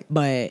 Right.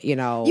 But, you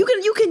know. You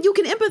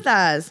can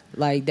empathize.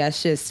 Like,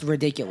 that's just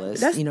ridiculous.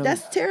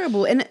 That's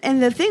terrible.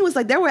 And the thing was,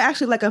 like, there were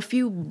actually like a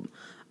few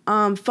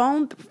phone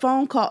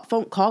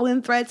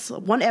call-in threats.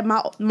 One at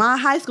my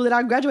high school that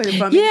I graduated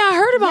from. Yeah, I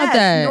heard about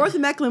that. North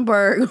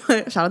Mecklenburg.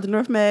 Shout out to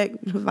North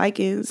Mech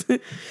Vikings.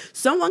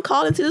 Someone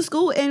called into the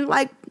school and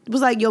like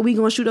was like, "Yo, we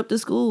gonna shoot up the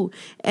school."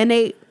 And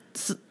they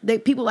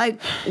people like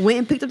went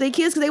and picked up their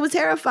kids because they were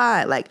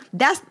terrified. Like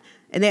that's.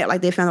 And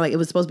they found out like it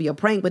was supposed to be a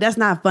prank, but that's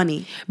not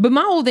funny. But my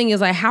whole thing is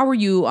like, how are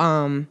you?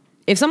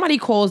 If somebody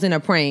calls in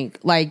a prank,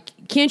 like,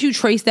 can't you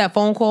trace that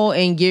phone call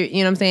and get, you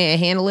know what I'm saying, and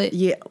handle it?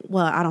 Yeah.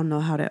 Well, I don't know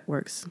how that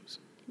works.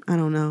 I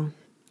don't know.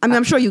 I mean,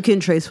 I'm sure you can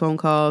trace phone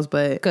calls,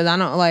 but because I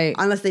don't like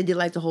unless they did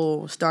like the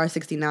whole star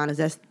 69. Is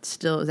that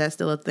still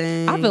a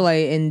thing? I feel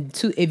like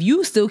if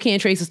you still can't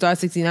trace a star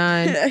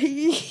 69.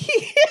 You know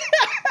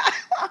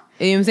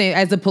what I'm saying?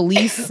 As the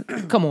police,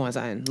 come on,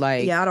 son.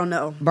 Like, yeah, I don't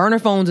know. Burner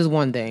phones is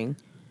one thing.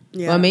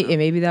 Yeah, well,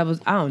 maybe that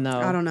was, I don't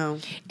know. I don't know.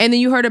 And then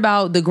you heard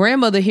about the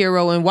grandmother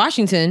hero in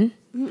Washington.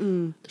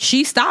 Mm-mm.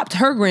 She stopped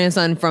her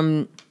grandson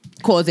from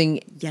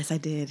causing. Yes, I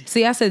did.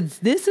 See, I said,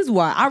 this is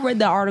why. I read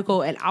the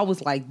article and I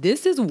was like,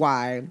 this is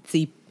why.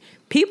 See,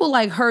 people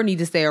like her need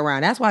to stay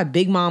around. That's why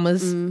big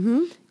mamas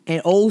and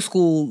old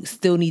school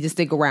still need to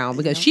stick around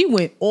because she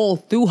went all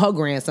through her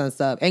grandson's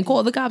stuff and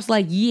called the cops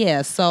like,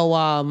 yeah,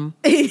 so,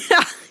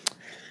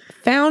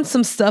 found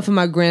some stuff in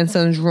my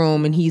grandson's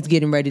room and he's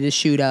getting ready to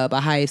shoot up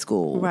a high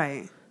school.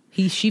 Right.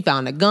 She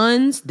found the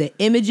guns, the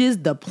images,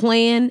 the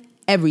plan,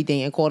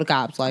 everything, and called the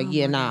cops. Like,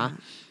 nah.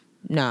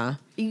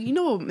 You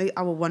know what?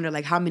 I would wonder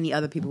like how many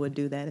other people would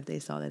do that if they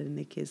saw that in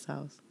their kid's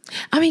house.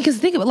 I mean, because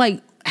think about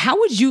like, how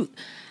would you?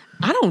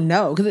 I don't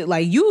know, because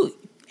like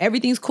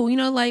everything's cool. You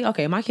know, like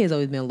okay, my kid's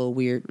always been a little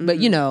weird, but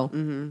you know.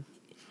 Mm-hmm.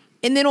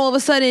 And then all of a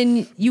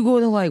sudden you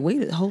go to like,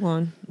 wait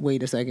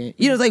a second.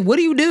 You know, it's like, what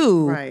do you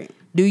do? Right.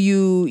 Do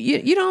you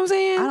know what I'm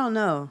saying? I don't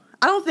know.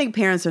 I don't think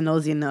parents are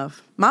nosy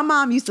enough. My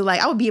mom used to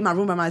I would be in my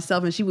room by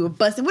myself and she would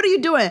bust in, what are you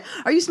doing?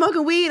 Are you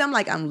smoking weed? I'm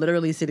like, I'm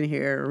literally sitting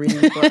here reading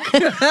a book.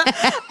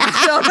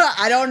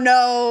 I don't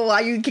know why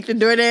you kicked the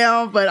door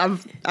down, but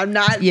I'm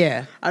not.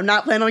 Yeah. I'm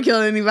not planning on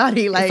killing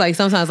anybody. Like, it's like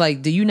sometimes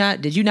like, did you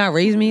not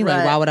raise me? Right.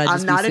 Like, why would I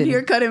just I'm not in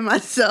here cutting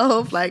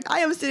myself. Like, I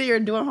am sitting here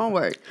doing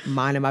homework.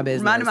 Minding my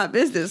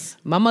business.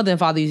 My mother and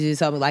father used to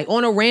tell me, like,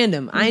 on a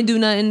random, I ain't do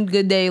nothing,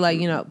 good day, like,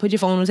 you know, put your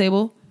phone on the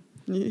table.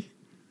 Yeah.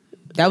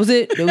 That was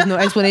it. There was no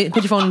explanation.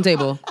 Put your phone on the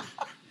table.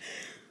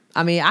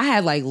 I mean, I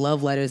had like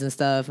love letters and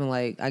stuff, and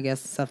like I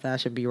guess stuff that I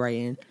should be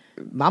writing.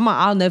 My mom,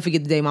 I'll never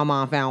forget the day my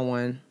mom found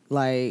one.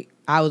 Like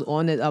I was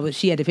on it.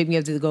 She had to pick me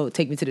up to go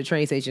take me to the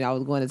train station. I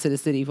was going into the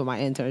city for my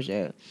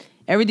internship.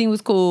 Everything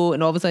was cool,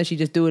 and all of a sudden she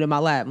just threw it in my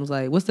lap and was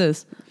like, "What's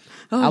this?"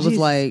 I was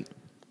like,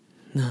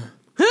 "No."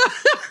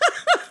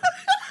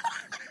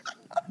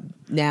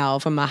 Now,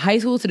 from my high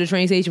school to the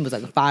train station was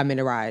like a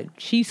 5-minute ride.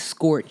 She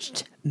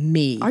scorched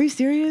me. Are you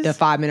serious? The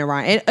 5-minute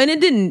ride. And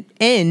it didn't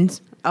end.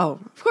 Oh,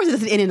 of course it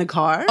doesn't end in a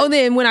car. Oh,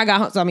 then when I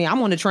got home, so I mean,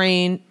 I'm on the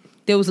train.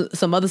 There was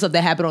some other stuff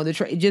that happened on the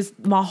train.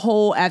 Just my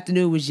whole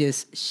afternoon was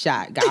just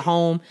shot. Got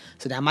home,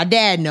 so now my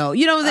dad know.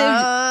 You know what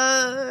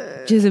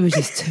I'm saying? It was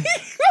just.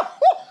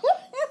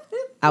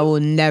 I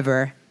will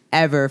never,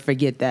 ever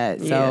forget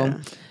that. So.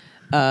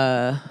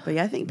 But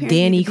yeah, I think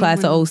Danny,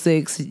 class of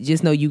 06,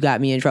 just know you got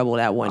me in trouble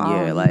that one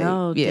year. Like,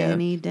 no, yeah.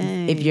 Danny,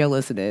 dang. If you're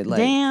listening, like,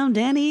 damn,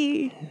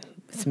 Danny,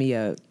 it's me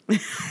up.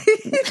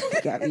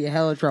 Got me in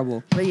hell of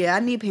trouble. But yeah,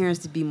 I need parents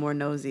to be more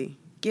nosy.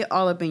 Get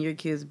all up in your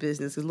kids'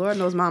 business, because Lord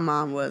knows my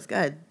mom was.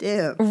 God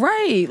damn.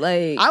 Right,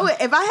 like I would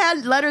if I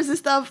had letters and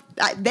stuff.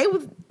 They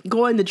would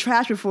go in the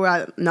trash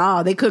before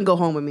they couldn't go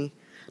home with me.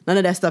 None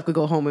of that stuff could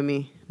go home with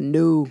me.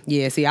 No.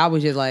 Yeah, see, I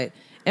was just like.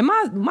 And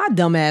my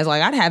dumb ass,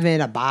 like, I'd have it in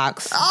a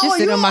box. Oh, just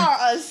sit you on are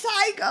a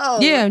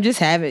psycho. Yeah, just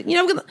have it. You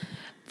know,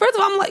 first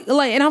of all, I'm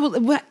like, and I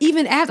was,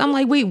 even after, I'm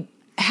like, wait,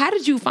 how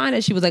did you find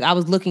it? She was like, I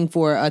was looking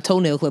for a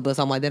toenail clipper or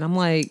something like that. I'm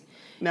like,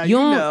 now you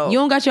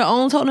don't got your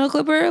own toenail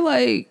clipper?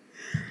 Like,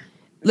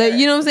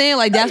 you know what I'm saying?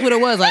 Like, that's what it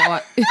was.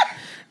 Like,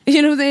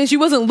 You know what I'm saying? She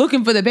wasn't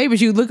looking for the paper.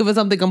 She was looking for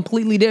something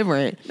completely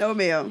different. No,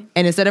 ma'am.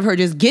 And instead of her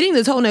just getting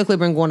the toenail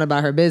clipper and going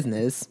about her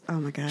business, Oh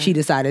my God. she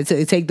decided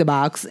to take the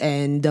box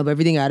and dump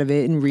everything out of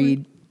it and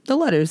read the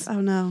letters. Oh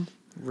no.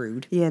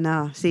 Rude. Yeah,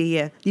 no. See,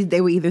 yeah.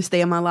 They would either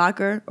stay in my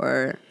locker,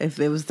 or if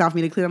it was time for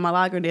me to clear my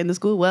locker at the end of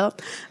school, well,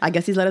 I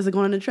guess these letters are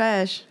going in the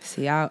trash.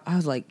 See, I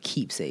was like,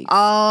 keepsake.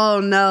 Oh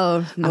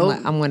no. Nope.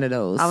 I'm one of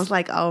those. I was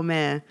like, oh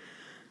man,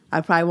 I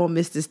probably won't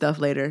miss this stuff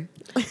later.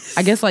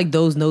 I guess like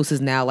those notes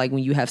is now like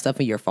when you have stuff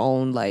in your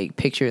phone, like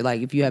picture,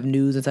 like if you have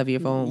nudes and stuff in your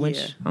phone, which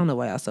Yeah. I don't know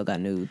why y'all still got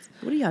nudes.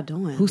 What are y'all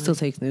doing? Who still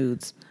takes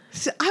nudes?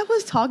 So I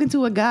was talking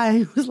to a guy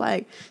who was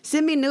like,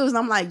 send me news. And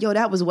I'm like, yo,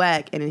 that was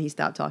whack. And then he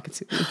stopped talking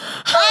to me.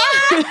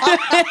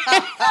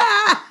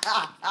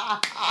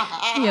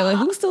 Yeah, like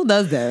who still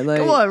does that? Like,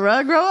 Come on,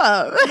 bro, grow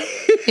up.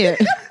 yeah,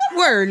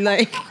 word,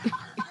 like.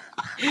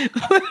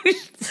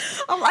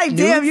 I'm like,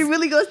 damn, you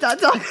really gonna stop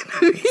talking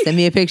to me? Send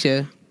me a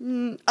picture. Oh,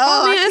 me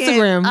I on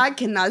Instagram. I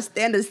cannot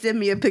stand to send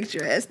me a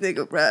picture ass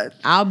nigga, bro.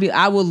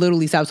 I will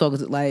literally stop talking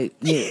to, like,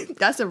 yeah.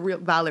 That's a real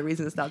valid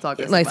reason to stop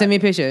talking to Like, send me a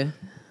somebody. picture.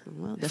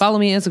 Well, that's- Follow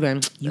me on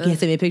Instagram. You can't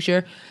send me a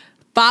picture.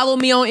 Follow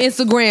me on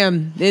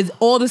Instagram. There's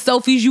all the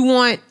selfies you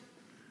want.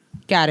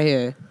 Get out of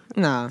here.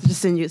 Nah.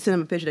 Just send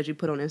them a picture that you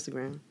put on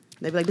Instagram.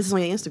 They'd be like, this is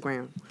on your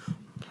Instagram.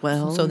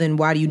 Well, So then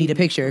why do you need a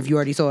picture if you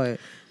already saw it?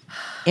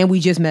 And we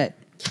just met.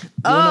 You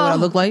don't know what I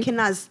look like?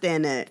 Cannot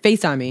stand that.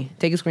 FaceTime me.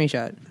 Take a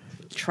screenshot.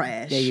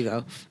 Trash. There you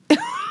go.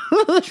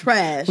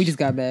 Trash. We just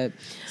got mad.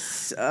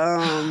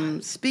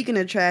 Speaking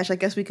of trash, I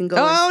guess we can go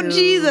Oh, into,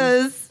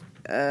 Jesus.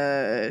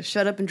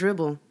 Shut up and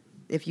dribble,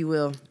 if you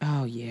will.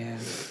 Oh, yeah.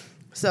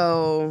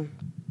 So,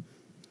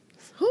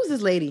 who's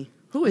this lady?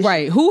 Who is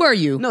Right. Who are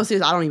you? she? No,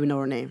 seriously, I don't even know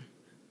her name.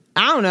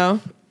 I don't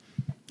know.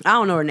 I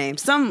don't know her name.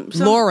 Some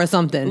Laura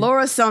something.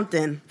 Laura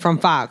something. From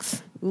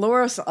Fox.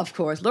 Laura, of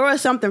course. Laura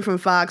something from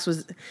Fox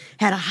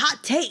had a hot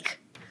take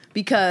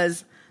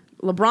because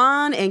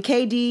LeBron and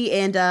KD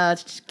and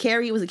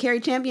Carrie, was it Carrie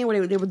Champion,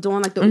 where they were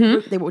doing like the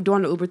Uber, they were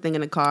doing the Uber thing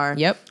in the car.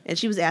 Yep. And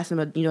she was asking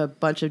a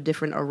bunch of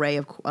different array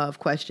of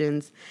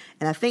questions,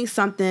 and I think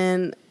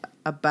something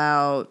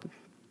about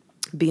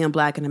being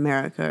black in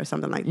America or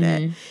something like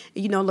that.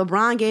 You know,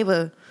 LeBron gave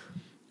a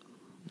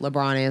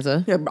LeBron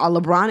answer.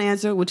 LeBron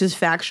answer, which is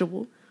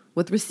factual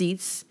with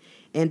receipts.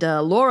 And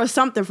Laura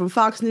something from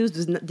Fox News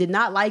did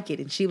not like it.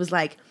 And she was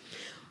like,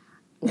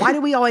 why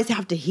do we always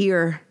have to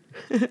hear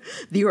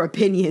your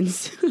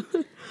opinions?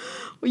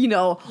 You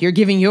know, You're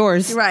giving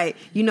yours. right.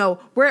 You know,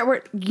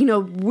 we're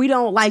we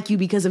don't like you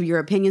because of your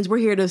opinions. We're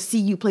here to see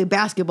you play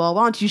basketball.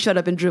 Why don't you shut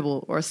up and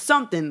dribble or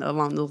something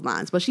along those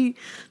lines? But she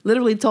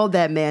literally told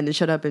that man to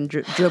shut up and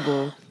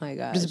dribble. My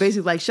gosh. Just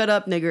basically like, shut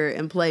up, nigger,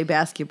 and play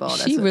basketball.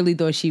 She really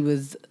thought she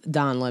was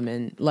Don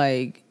Lemon.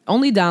 Like,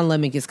 only Don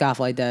Lemon can scoff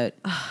like that.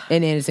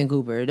 And Anderson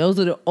Cooper. Those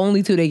are the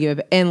only two they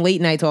give. And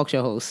late night talk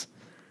show hosts.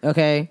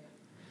 Okay?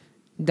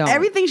 Don't.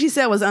 Everything she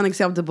said was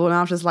unacceptable, and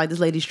I was just like, this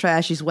lady's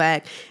trash, she's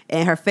whack,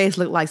 and her face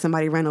looked like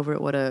somebody ran over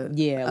it with a...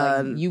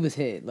 Yeah, like, you was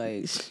hit.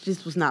 Like,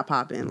 just was not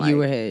popping. Like, you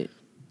were hit.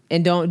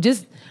 And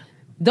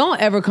don't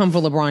ever come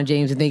for LeBron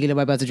James and think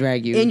anybody about to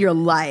drag you. in your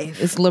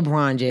life. It's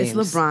LeBron James.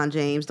 It's LeBron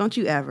James. Don't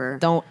you ever.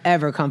 Don't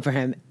ever come for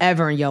him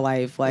ever in your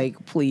life.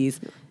 Like, please.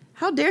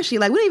 How dare she?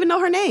 Like, we don't even know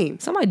her name.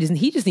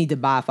 He just need to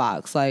buy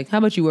Fox. Like, how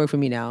about you work for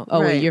me now? Oh,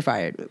 Right. wait, you're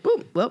fired.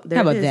 Boom. Well, there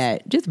How it about is.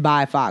 that? Just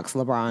buy Fox,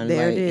 LeBron.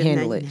 There like, it is.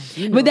 handle Now- it.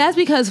 you know. But that's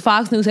because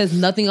Fox News has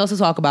nothing else to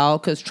talk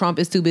about because Trump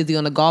is too busy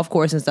on the golf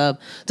course and stuff.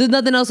 There's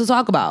nothing else to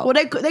talk about. Well,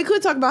 they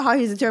could talk about how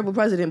he's a terrible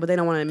president, but they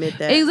don't want to admit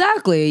that.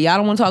 Exactly. Y'all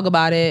don't want to talk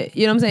about it.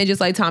 You know what I'm saying?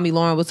 Just like Tommy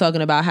Lauren was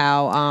talking about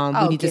how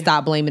we need to yeah.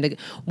 stop blaming the...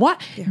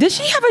 What? Does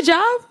she have a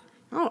job?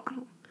 I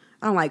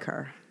don't like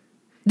her.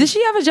 Does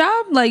she have a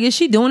job? Like, is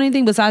she doing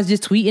anything besides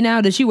just tweeting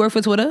out? Does she work for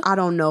Twitter? I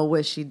don't know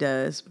what she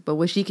does, but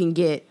what she can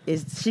get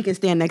is she can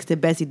stand next to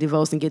Betsy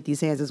DeVos and get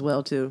these hands as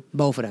well, too.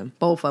 Both of them.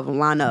 Both of them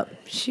line up.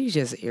 She's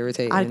just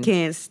irritating. I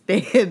can't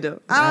stand them.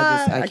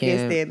 I can't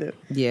can't. stand them.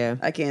 Yeah.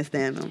 I can't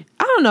stand them.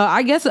 I don't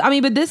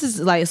know. But this is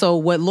like, so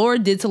what Laura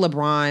did to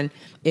LeBron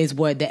is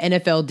what the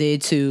NFL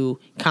did to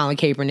Colin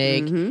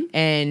Kaepernick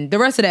and the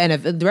rest of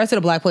the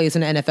black players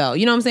in the NFL.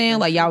 You know what I'm saying?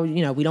 Like, y'all,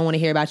 we don't want to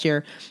hear about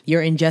your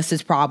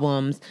injustice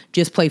problems.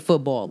 Just play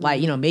football.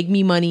 Like, make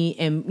me money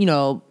and,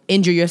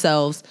 injure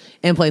yourselves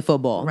and play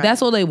football. Right.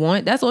 That's all they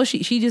want. That's all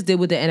she just did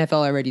what the NFL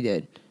already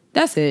did.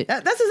 That's it.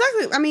 That's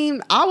exactly. I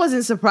mean, I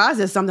wasn't surprised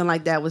that something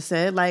like that was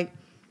said. Like,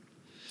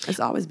 it's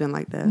always been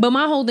like that. But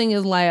my whole thing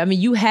is like,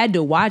 you had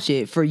to watch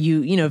it for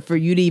you, for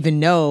you to even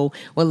know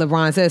what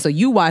LeBron said. So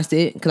you watched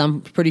it because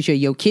I'm pretty sure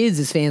your kids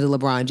is fans of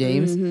LeBron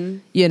James.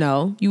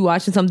 You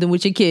watching something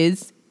with your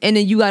kids, and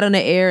then you got on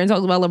the air and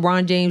talked about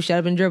LeBron James, shut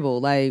up and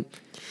dribble. Like,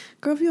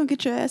 Girl, if you don't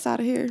get your ass out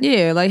of here,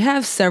 yeah, like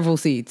have several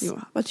seats.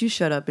 how about you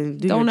shut up and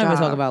do Don't your ever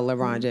job? talk about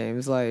LeBron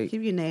James. Like,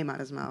 Keep your name out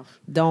his mouth.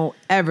 don't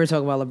ever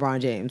talk about LeBron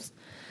James.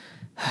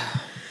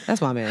 That's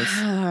my man.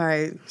 All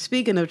right.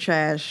 Speaking of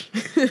trash,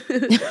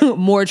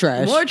 More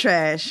trash. more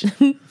trash.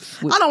 I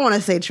don't want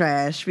to say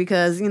trash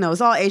because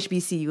it's all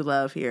HBCU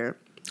love here.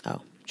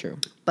 Oh, true.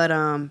 But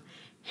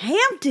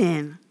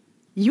Hampton,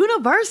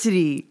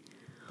 University.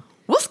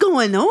 What's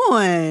going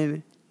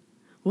on?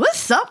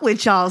 What's up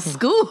with y'all's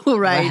school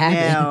right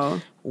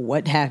now?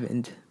 What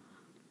happened?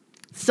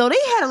 So they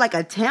had like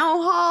a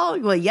town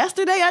hall,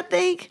 yesterday, I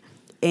think.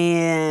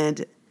 And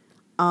if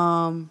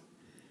I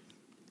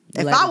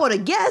would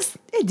have guessed,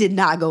 it did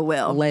not go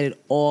well. Let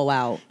it all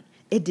out.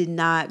 It did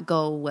not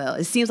go well.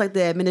 It seems like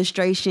the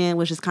administration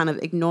was just kind of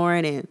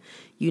ignoring and,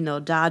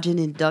 dodging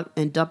and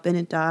dumping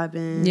and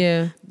diving.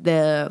 Yeah.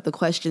 The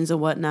questions and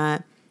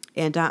whatnot.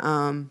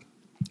 And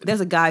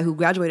there's a guy who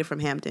graduated from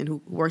Hampton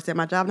who works at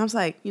my job. And I was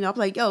like,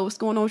 yo, what's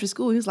going on with your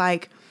school? He's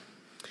like,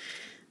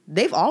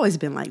 they've always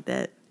been like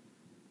that.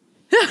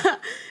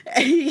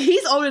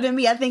 He's older than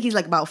me. I think he's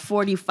like about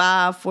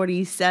 45,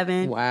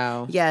 47.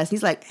 Wow. Yes.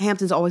 He's like,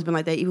 Hampton's always been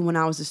like that. Even when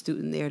I was a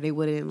student there, they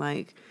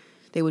would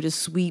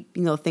just sweep,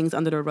 things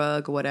under the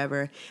rug or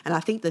whatever. And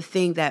I think the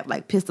thing that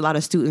like pissed a lot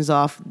of students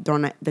off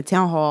during the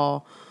town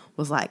hall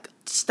was like,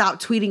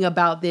 stop tweeting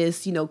about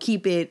this,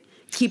 keep it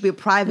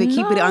private,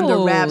 keep it under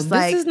wraps.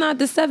 This is not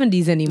the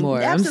 70s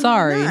anymore. I'm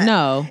sorry. Not.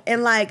 No.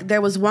 And like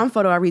there was one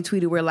photo I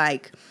retweeted where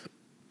like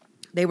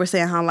they were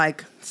saying how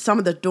like some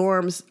of the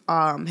dorms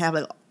have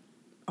like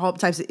all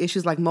types of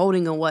issues like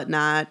molding and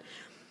whatnot.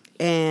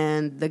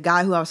 And the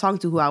guy who I was talking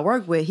to, who I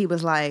work with, he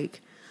was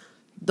like,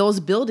 those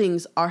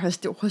buildings are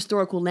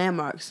historical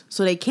landmarks,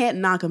 so they can't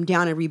knock them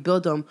down and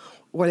rebuild them,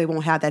 or they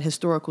won't have that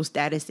historical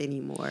status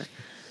anymore.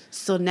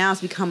 So now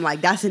it's become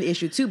like that's an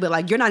issue too. But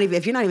like if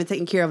you're not even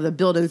taking care of the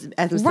buildings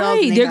as themselves,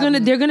 right?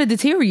 They're gonna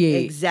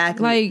deteriorate.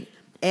 Exactly. Like,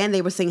 and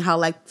they were saying how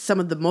like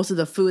most of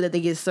the food that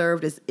they get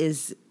served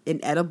is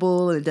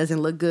inedible and it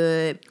doesn't look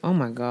good. Oh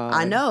my God.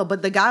 I know,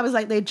 but the guy was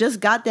like, they just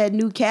got that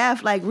new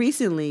calf like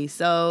recently,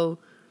 so.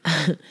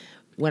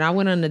 When I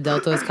went on the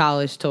Deltos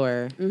college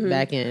tour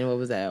back in, what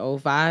was that,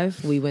 05?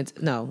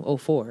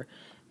 04.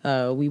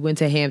 We went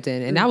to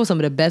Hampton, and that was some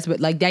of the best, but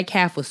like that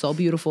calf was so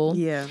beautiful.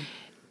 Yeah.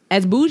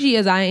 As bougie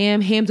as I am,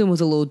 Hampton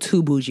was a little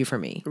too bougie for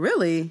me.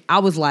 Really? I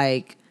was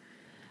like,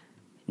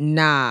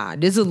 nah, it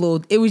was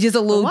just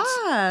a little.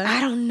 Why?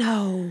 I don't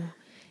know.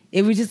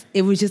 It was just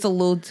a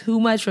little too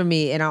much for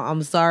me, and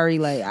I'm sorry.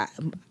 Like,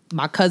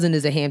 my cousin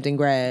is a Hampton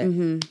grad.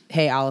 Mm-hmm.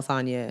 Hey,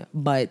 Alessania,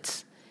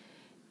 but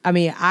I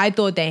mean, I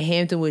thought that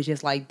Hampton was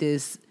just like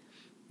this,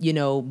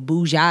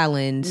 bougie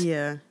island.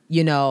 Yeah.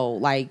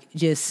 Like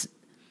just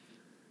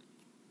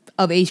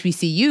of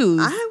HBCUs.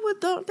 I would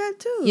thought that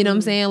too. You know what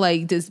I'm saying?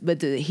 Like this,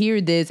 but to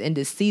hear this and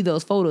to see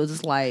those photos,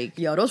 it's like,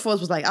 yo, those photos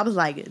was like, I was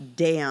like,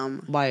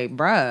 damn. Like,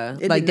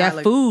 bruh, like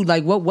that food,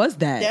 like what was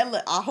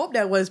that? I hope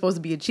that wasn't supposed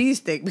to be a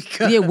cheesesteak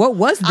because what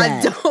was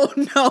that? I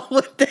don't know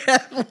what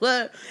that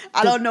was.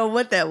 I don't know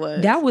what that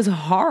was. That was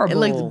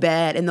horrible. It looked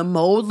bad, and the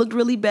mold looked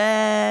really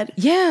bad.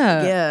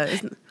 Yeah.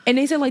 And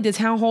they said like the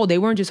town hall, they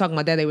weren't just talking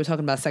about that. They were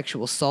talking about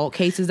sexual assault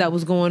cases that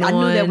was going on. I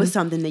knew that was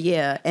something and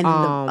the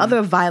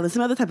other violence,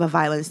 some other type of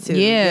violence too.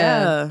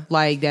 Yeah.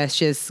 Like that's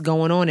just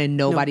going on and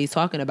nobody's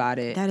talking about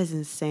it. That is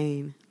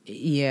insane.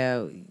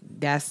 Yeah.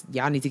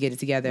 Y'all need to get it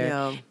together.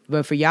 Yeah.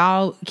 But for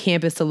y'all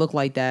campus to look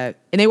like that.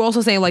 And they were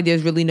also saying like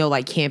there's really no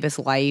like campus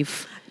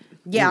life.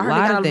 Yeah,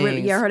 I heard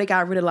they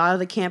got rid of a lot of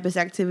the campus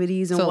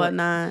activities and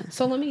whatnot.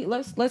 So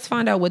let's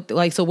find out what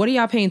what are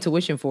y'all paying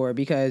tuition for?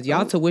 Because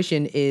y'all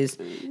tuition is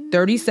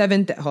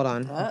 37. Hold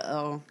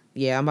on.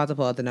 Yeah, I'm about to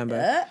pull out the number.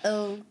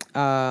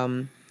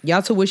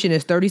 Y'all tuition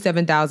is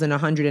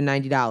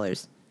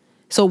 $37,190.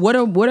 So what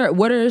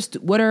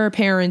are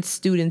parents,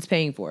 students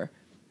paying for?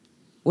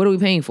 What are we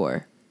paying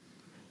for?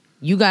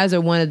 You guys are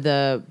one of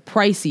the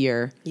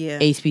pricier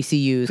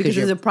HBCUs. Because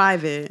it's a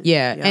private.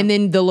 Yeah. And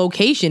then the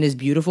location is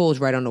beautiful. It's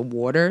right on the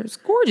water. It's a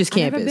gorgeous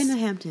campus. I've never been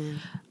to Hampton.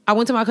 I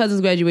went to my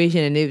cousin's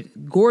graduation and it's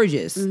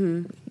gorgeous.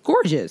 Mm-hmm.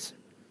 Gorgeous.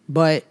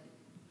 But,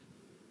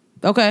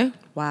 okay.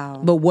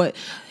 Wow. But what,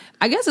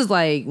 I guess it's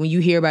like when you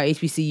hear about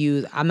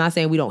HBCUs, I'm not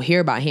saying we don't hear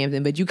about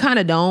Hampton, but you kind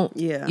of don't.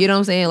 Yeah. You know what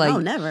I'm saying? Like, no,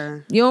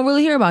 never. You don't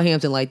really hear about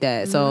Hampton like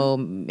that. Mm-hmm. So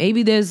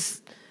maybe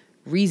there's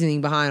reasoning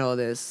behind all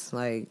this,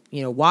 like,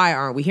 why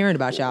aren't we hearing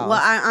about y'all?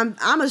 Well,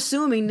 I'm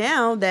assuming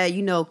now that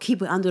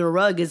keep it under the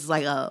rug is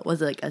like a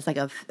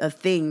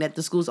thing that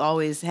the schools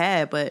always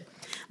had. But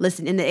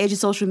listen, in the age of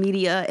social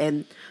media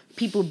and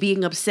people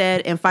being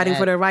upset and fighting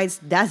for their rights,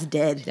 that's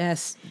dead.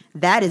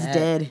 That is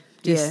dead.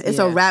 It's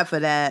a wrap for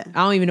that.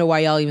 I don't even know why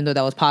y'all even thought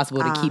that was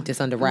possible to keep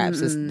this under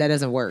wraps. That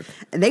doesn't work.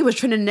 And they was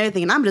trending and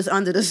everything, and I'm just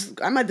under this.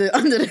 I'm under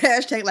the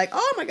hashtag, like,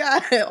 oh my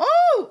god,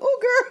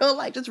 oh girl,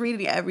 like just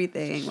reading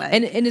everything. Like,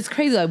 and it's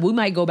crazy. Like we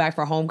might go back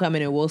for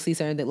homecoming and we'll see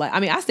certain that. Like, I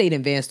mean, I stayed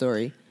in Van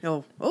Story.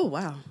 Oh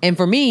wow. And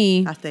for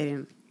me, I stayed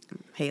in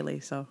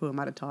Haley. So who am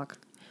I to talk?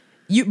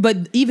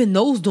 But even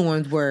those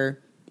dorms were.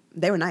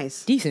 They were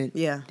nice. Decent.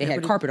 Yeah. They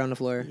had carpet on the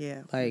floor.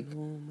 Yeah. Like,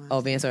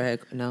 Van Story had,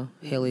 no,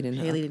 Haley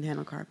didn't have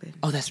no carpet.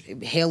 Oh, that's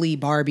Haley,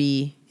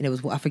 Barbie, and it was,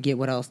 I forget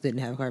what else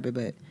didn't have carpet,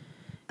 but,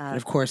 and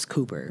of course,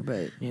 Cooper,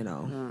 but,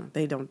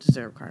 they don't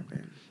deserve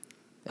carpet.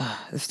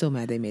 It's still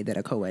mad they made that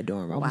a co-ed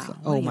dorm. I was like,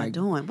 what are y'all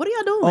doing? What are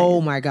y'all doing?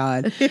 Oh my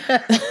God.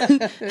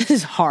 This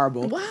is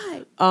horrible.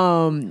 Why?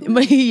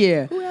 But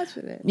yeah. Who asked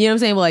for that? You know what I'm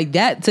saying? But like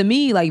that, to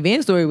me, like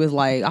Van Story was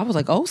like, I was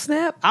like, oh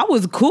snap. I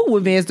was cool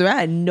with Van Story.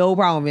 I had no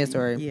problem with Van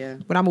Story. Yeah.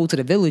 When I moved to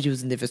the village, it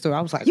was a different story.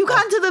 I was like, You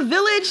got into the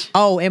village?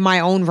 oh, in my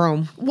own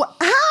room. What?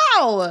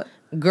 How?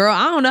 Girl,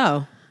 I don't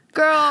know.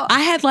 Girl.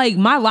 I had like,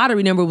 my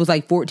lottery number was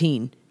like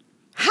 14.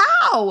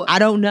 How? I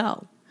don't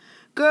know.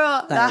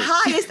 Girl, the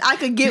highest I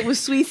could get was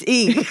Sweets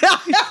Inc.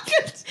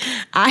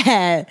 I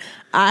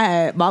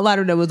had my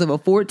lottery number was number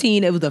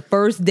 14. It was the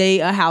first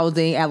day of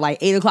housing at like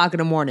 8 o'clock in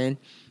the morning.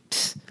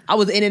 I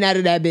was in and out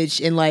of that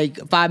bitch in like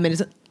 5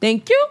 minutes.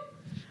 Thank you.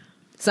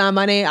 Signed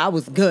my name. I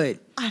was good.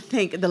 I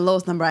think the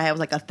lowest number I had was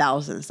like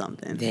 1,000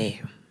 something.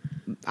 Damn.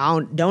 I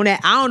don't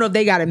know if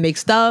they got it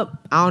mixed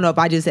up. I don't know if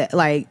I just had,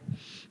 like,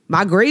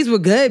 my grades were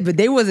good, but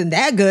they wasn't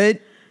that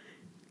good.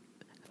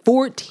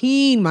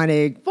 14, my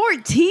nigga.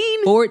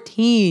 14?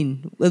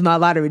 14 was my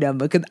lottery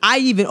number. Because I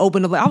even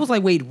opened up, I was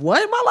like, wait,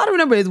 what? My lottery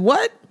number is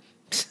what?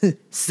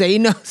 Say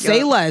no.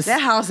 Say less. That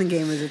housing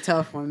game is a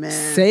tough one, man.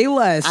 Say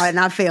less. And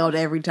I failed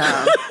every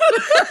time.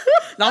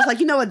 And I was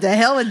like, you know what? The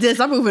hell with this.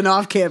 I'm moving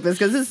off campus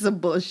because this is some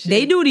bullshit.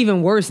 They do it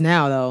even worse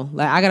now, though.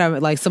 Like, I gotta,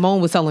 like, Simone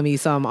was telling me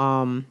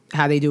some,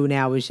 how they do it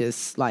now is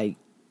just, like,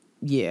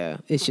 yeah,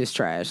 it's just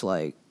trash.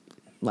 Like,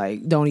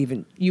 don't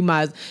even, you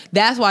might,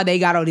 that's why they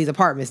got all these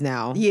apartments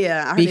now.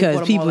 Yeah. I heard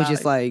because people out.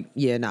 just like,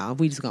 yeah, nah,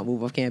 we just gonna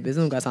move off campus.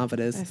 We don't got time for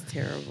this. That's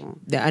terrible.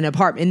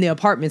 In the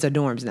apartments are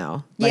dorms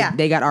now. Like, yeah.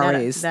 They got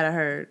RAs. That I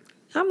heard.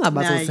 I'm not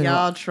about to listen to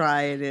y'all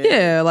trying it.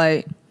 Yeah,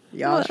 like.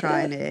 Y'all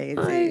trying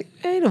it.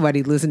 Ain't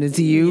nobody listening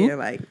to you. Yeah,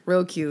 like,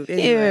 real cute.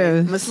 Anyway, Yeah.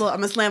 I'm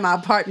gonna slam my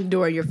apartment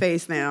door in your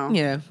face now.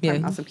 Yeah.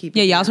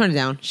 Y'all turn it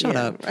down. Shut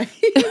up. Right.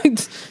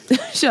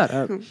 Shut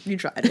up. You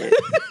tried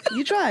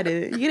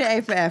it. You get an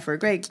A for effort.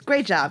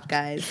 Great job,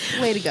 guys.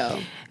 Way to go.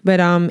 But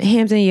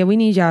Hampton, yeah, we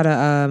need y'all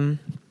to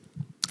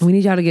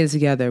get it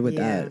together with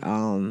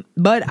that.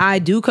 But I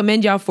do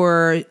commend y'all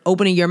for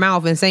opening your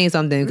mouth and saying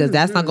something, because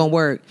that's not gonna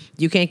work.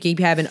 You can't keep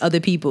having other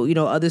people,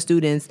 other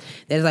students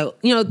that's like,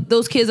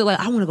 those kids are like,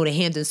 I want to go to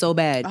Hampton so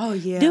bad. Oh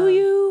yeah. Do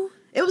you?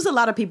 It was a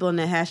lot of people in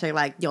the hashtag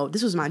like, yo,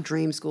 this was my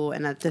dream school,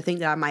 and to think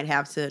that I might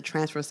have to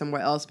transfer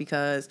somewhere else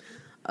because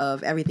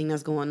of everything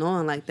that's going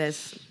on, like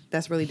that's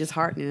really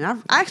disheartening. I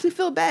actually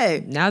feel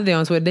bad. Now that they're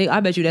on Twitter, I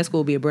bet you that school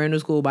will be a brand new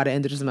school by the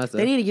end of the semester.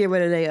 They need to get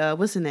rid of their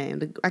what's his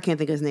name? I can't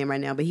think of his name right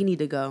now, but he need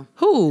to go.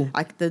 Who?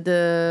 Like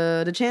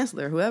the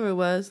chancellor, whoever it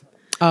was.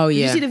 Oh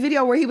yeah. Did you see the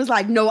video where he was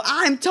like, "No,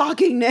 I'm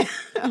talking now."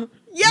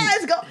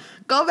 Yes,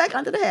 go back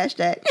under the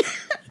hashtag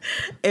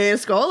and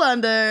scroll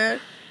under.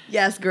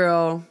 Yes,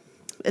 girl.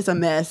 It's a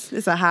mess.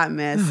 It's a hot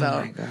mess.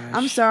 So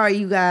I'm sorry,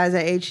 you guys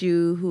at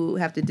HU who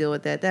have to deal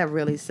with that. That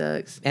really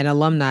sucks. And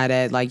alumni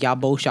that like y'all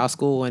both y'all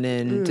school, and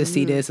then to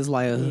see this is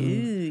like,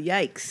 Ew,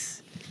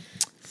 yikes.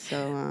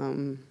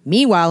 So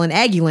meanwhile in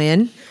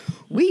Aggieland,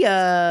 we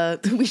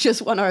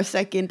just won our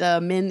second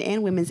men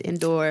and women's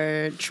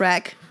indoor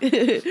track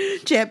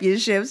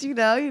championships.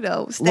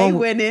 Stay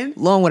winning.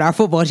 Along with our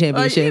football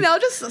championship.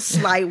 Just a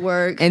slight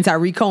work. And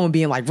Tyreek Cohen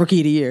being like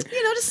rookie of the year.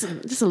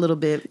 Just a little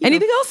bit.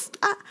 Anything else?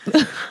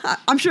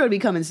 I'm sure it'll be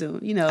coming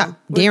soon.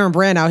 Darren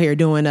Brand out here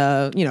doing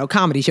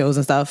comedy shows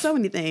and stuff. So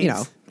many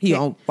things. He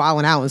on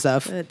wilding out and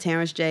stuff.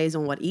 Terrence J's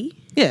on what, E?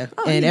 Yeah,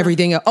 and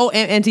everything else. Oh,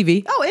 and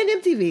MTV. Oh,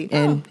 and MTV.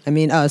 And I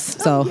mean us.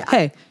 So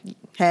yeah.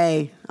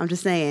 Hey, I'm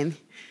just saying.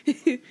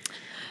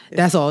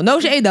 That's all. No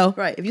shade though.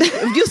 Right.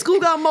 If your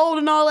school got mold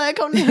and all that,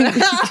 come down.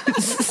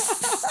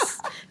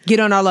 Get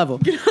on our level.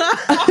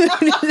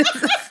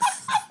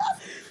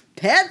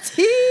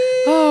 Petty.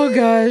 Oh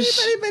gosh.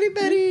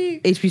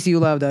 Betty. HBCU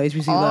love though.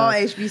 HBCU love.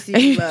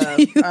 HBCU love.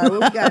 All right,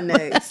 what we got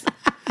next?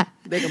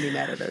 They're gonna be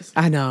mad at us.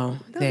 I know.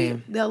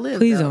 Damn. They'll live.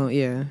 Please don't.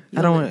 Yeah.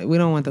 We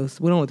don't want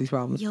those. We don't want these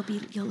problems. You'll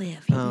live. You'll be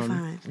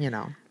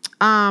fine.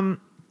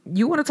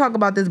 You want to talk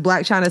about this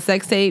Black China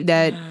sex tape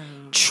that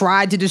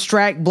tried to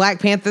distract Black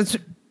Panther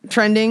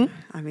trending?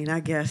 I mean, I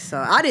guess so.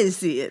 I didn't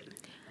see it.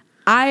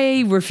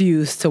 I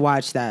refuse to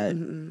watch that.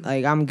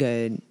 Like, I'm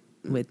good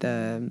with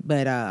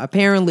but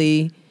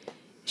apparently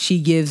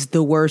she gives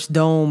the worst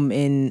dome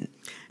in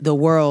the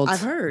world. I've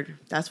heard.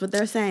 That's what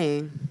they're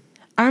saying.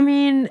 I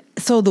mean,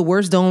 so the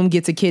worst dome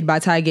gets a kid by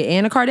Tyga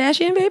and a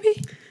Kardashian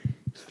baby?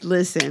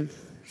 Listen.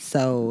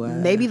 So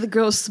maybe the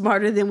girl's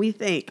smarter than we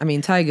think. I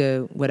mean,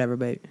 Tyga, whatever,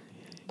 babe.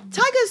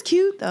 Tyga's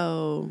cute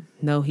though.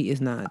 No, he is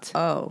not.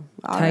 Oh,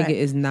 Tyga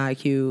is not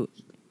cute,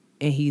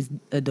 and he's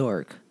a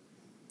dork.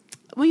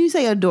 When you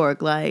say a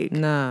dork, like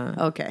nah,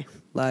 okay,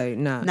 like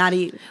nah, not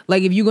even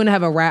like if you're gonna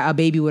have a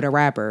baby with a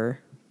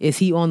rapper, is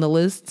he on the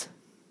list?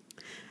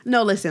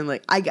 No, listen,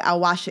 like I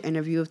watched the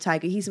interview of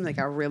Tyga. He seems like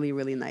a really,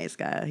 really nice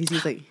guy. He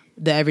seems like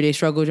the Everyday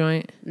Struggle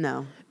joint.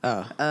 No,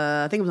 oh,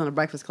 I think it was on the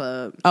Breakfast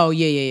Club. Oh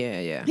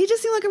yeah. He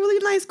just seemed like a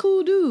really nice,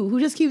 cool dude who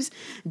just keeps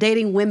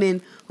dating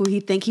women who he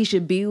think he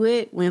should be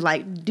with. When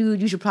like,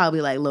 dude, you should probably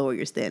like lower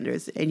your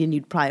standards, and then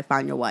you'd probably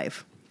find your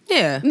wife.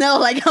 Yeah. No,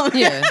 like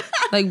yeah.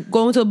 Like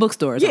going to a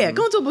bookstore or something. Yeah,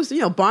 going to a bookstore.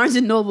 You know, Barnes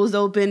and Noble's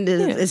open.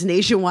 It's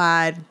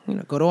nationwide. You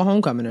know, go to a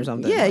homecoming or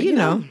something. Yeah, like, you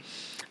know.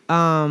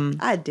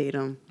 I'd date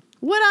him.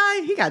 Would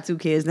I? He got 2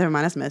 kids. Never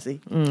mind. That's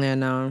messy. Yeah,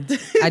 no.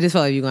 I just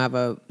felt like you're gonna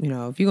have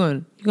if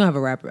you're gonna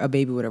have a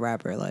baby with a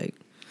rapper, like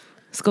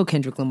let's go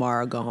Kendrick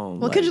Lamar or go home.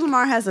 Well, like, Kendrick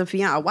Lamar has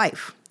a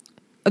wife.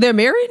 Are they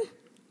married?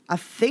 I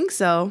think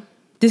so.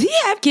 Does he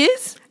have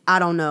kids? I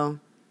don't know.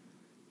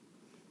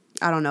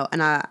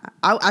 And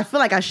I feel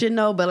like I should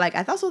know, but like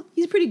I thought so.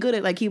 He's pretty good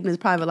at like keeping his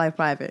private life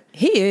private.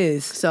 He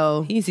is.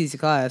 So he's easy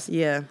class.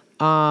 Yeah.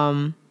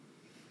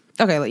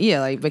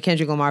 Okay, but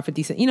Kendrick Lamar,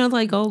 50 Cent. You know,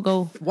 like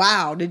go.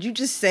 Wow, did you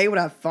just say what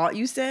I thought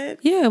you said?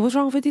 Yeah, what's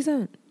wrong with 50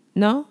 Cent?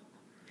 No?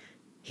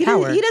 He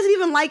doesn't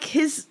even like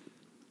his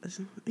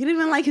he didn't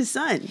even like his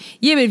son.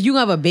 Yeah, but if you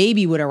have a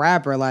baby with a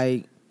rapper,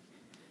 like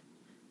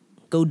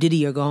go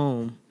Diddy or go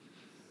home.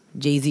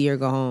 Jay-Z or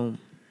go home.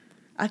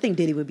 I think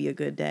Diddy would be a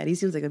good dad. He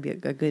seems like a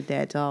good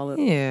dad to all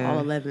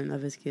 11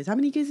 of his kids. How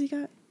many kids he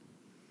got?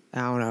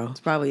 I don't know.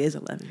 It probably is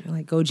 11.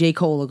 Like go J.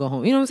 Cole or go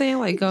home. You know what I'm saying?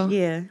 Like go.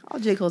 Yeah, all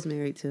J. Cole's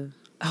married too.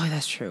 Oh,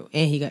 that's true.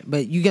 And he got,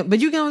 but you get what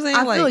I'm saying?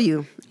 I feel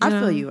you. I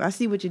feel you. I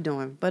see what you're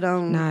doing. But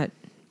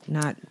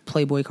not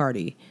Playboy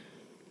Cardi.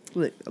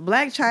 Look,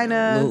 Blac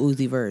Chyna. Lil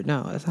Uzi Vert.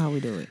 No, that's how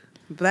we do it.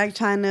 Blac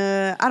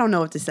Chyna, I don't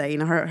know what to say. You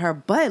know, her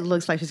butt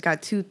looks like she's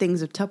got 2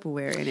 things of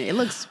Tupperware in it. It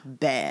looks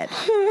bad.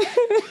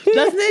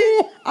 Doesn't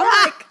it? I'm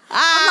like,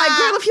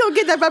 girl, if you don't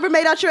get that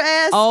Rubbermaid out your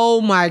ass. Oh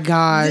my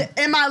God.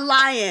 Am I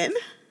lying?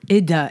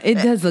 It does. It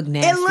does look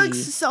nasty. It looks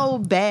so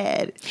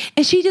bad.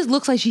 And she just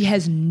looks like she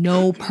has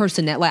no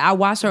personality. Like I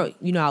watched her,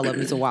 you know I love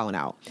me some Wildin'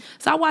 Out.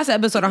 So I watched the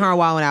episode of her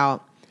Wildin'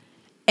 Out.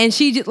 And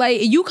she just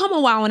like, you come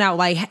on Wildin' Out,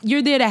 like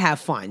you're there to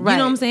have fun. Right. You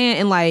know what I'm saying?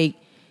 And like,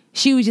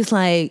 she was just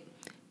like,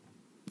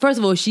 first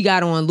of all, she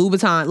got on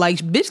Louboutin. Like,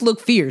 bitch look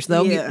fierce,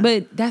 though. Yeah.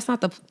 But that's not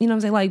the, you know what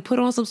I'm saying? Like, put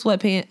on some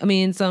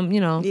sweatpants.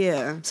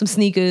 Some, some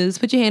sneakers.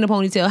 Put your hair in a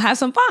ponytail. Have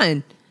some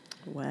fun.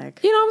 Whack.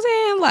 You know what I'm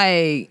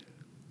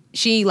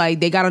saying? Like,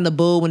 they got on the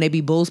bull when they be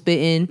bull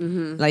spitting.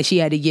 Mm-hmm. Like, she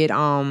had to get,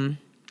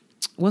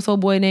 what's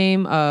old boy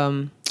name?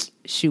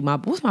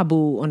 What's my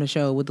boo on the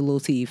show with the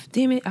little teeth?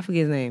 Damn it, I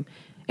forget his name.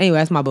 Anyway,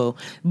 that's my boo.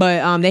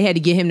 But they had to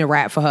get him to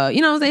rap for her.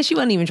 You know what I'm saying? She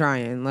wasn't even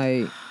trying.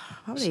 Like,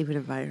 why would they even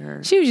invite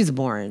her? She was just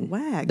boring.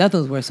 Whack. Nothing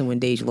was worse than when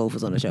Dej Loaf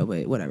was on the show,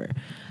 but whatever.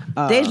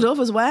 Dej Loaf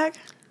was whack?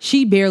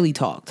 She barely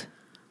talked.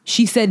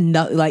 She said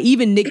nothing. Like,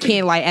 even Nick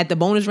Cannon, like, at the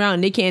bonus round,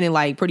 Nick Cannon,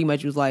 like, pretty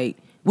much was like,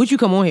 what you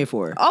come on here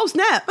for? Oh,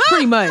 snap.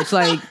 Pretty much.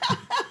 Like,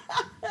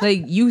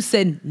 you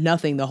said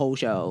nothing the whole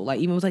show. Like,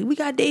 even was like, we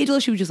got Dej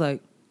Loaf. She was just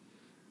like,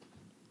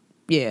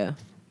 yeah.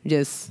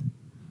 Just,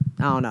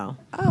 I don't know.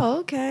 Oh,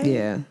 okay.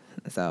 Yeah.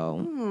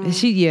 So,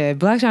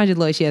 Blac Chyna just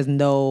like, she has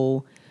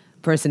no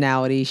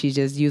personality. She's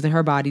just using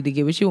her body to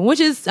get what she wants, which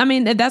is, I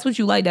mean, if that's what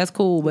you like, that's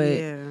cool,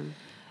 but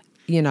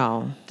you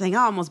know. Dang,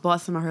 I almost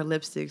bought some of her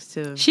lipsticks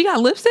too. She got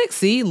lipsticks?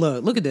 See,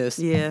 look at this.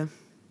 Yeah.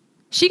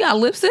 She got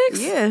lipsticks?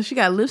 Yeah, she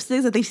got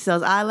lipsticks. I think she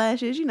sells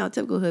eyelashes, you know,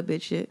 typical hood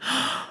bitch shit.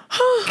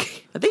 I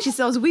think she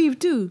sells weave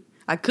too.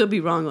 I could be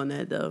wrong on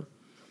that though.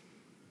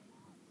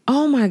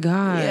 Oh my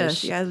gosh. Yeah,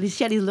 she had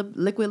these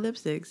liquid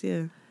lipsticks,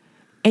 yeah.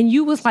 And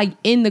you was like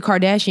in the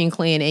Kardashian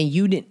clan and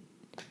you didn't.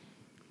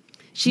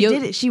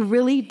 She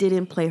really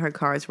didn't play her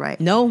cards right.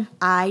 No.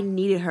 I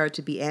needed her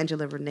to be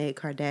Angela Renee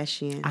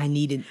Kardashian. I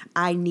needed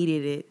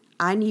it.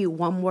 I need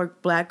one more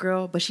black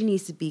girl, but she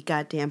needs to be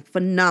goddamn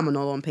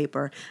phenomenal on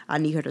paper. I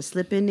need her to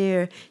slip in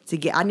there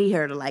I need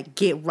her to like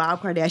get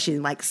Rob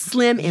Kardashian like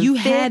slim and you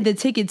fit. had the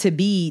ticket to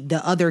be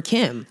the other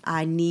Kim.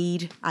 I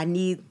need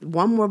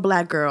one more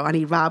black girl. I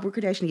need Robert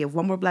Kardashian to give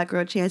one more black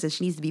girl a chance, and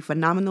she needs to be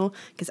phenomenal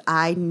because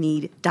I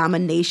need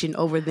domination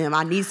over them.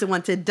 I need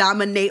someone to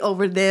dominate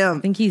over them.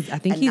 I think he's done.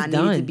 I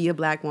need to be a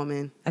black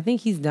woman. I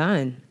think he's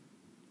done.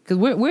 Cause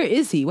where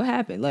is he? What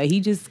happened? Like he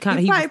just kind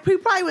of he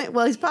probably went.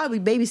 Well, he's probably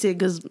babysitting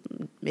because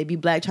maybe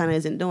Blac Chyna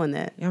isn't doing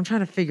that. I'm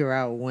trying to figure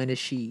out when is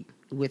she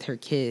with her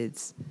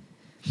kids.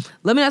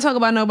 Let me not talk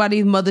about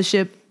nobody's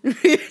mothership.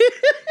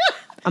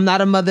 I'm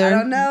not a mother. I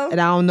don't know,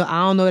 and I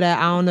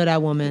don't know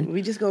that woman.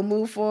 We just gonna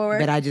move forward.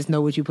 But I just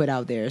know what you put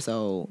out there.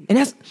 So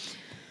and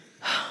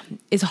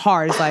it's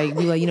hard. It's like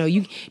be like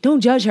you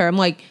don't judge her. I'm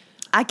like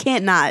I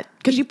can't not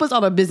because she puts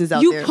all her business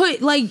out there.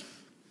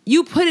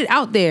 You put it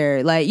out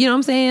there, like, you know what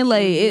I'm saying?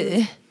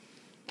 Like,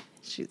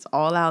 she's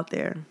all out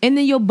there. And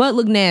then your butt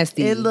look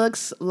nasty. It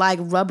looks like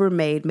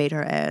Rubbermaid made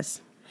her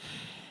ass.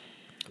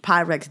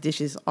 Pyrex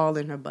dishes all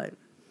in her butt.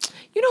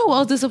 You know who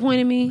else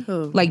disappointed me?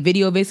 Who? Like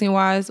video vixen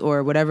wise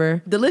or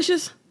whatever.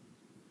 Delicious?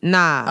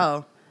 Nah.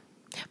 Oh.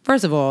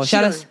 First of all, she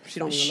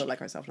don't even look like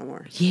herself no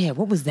more. Yeah,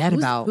 what was that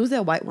about? Who's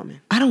that white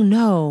woman? I don't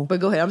know. But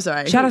go ahead, I'm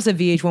sorry. Shout out to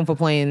VH1 for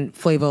playing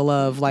Flavor of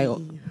Love. Like,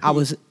 I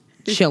was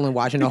chilling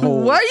watching the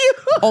whole. Were you?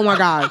 Oh my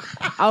God.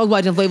 I was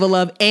watching Flavor of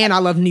Love and I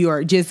Love New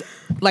York. Just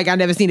like I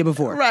never seen it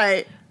before.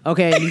 Right.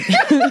 Okay.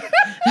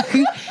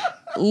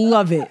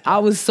 Love it. I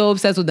was so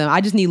obsessed with them.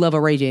 I just need Love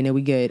of Ray J and then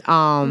we good.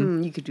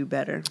 You could do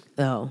better.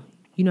 Oh,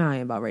 you know how I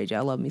am about Ray J.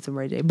 I love me some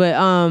Ray J. But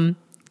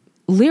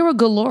Lyra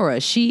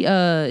Galora,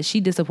 she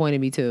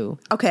disappointed me too.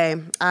 Okay,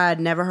 I had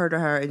never heard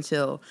of her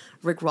until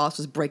Rick Ross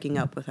was breaking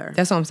up with her.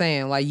 That's what I'm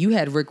saying. Like you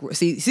had Rick.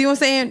 See what I'm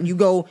saying? You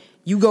go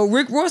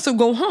Rick Ross or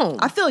go home.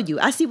 I feel you.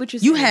 I see what you're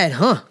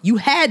saying. You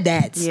had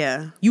that.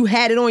 Yeah. You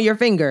had it on your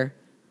finger.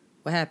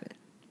 What happened?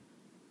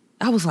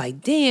 I was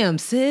like, damn,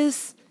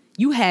 sis.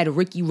 You had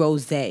Ricky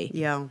Rose.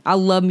 Yeah. I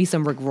love me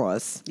some Rick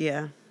Ross.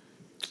 Yeah.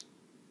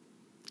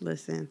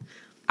 Listen.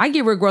 I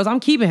get Rick Ross. I'm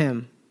keeping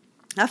him.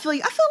 I feel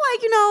like,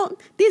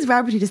 these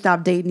rappers need to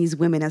stop dating these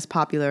women that's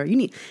popular. You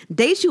need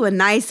date you a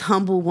nice,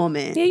 humble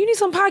woman. Yeah, you need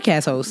some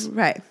podcast hosts.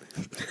 Right.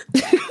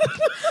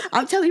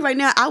 I'm telling you right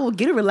now, I will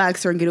get a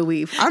relaxer and get a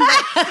weave.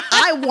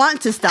 I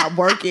want to stop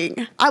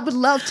working. I would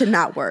love to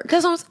not work.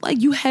 Because I'm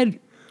like, you had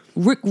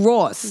Rick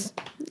Ross.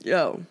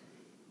 Yo.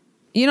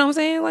 You know what I'm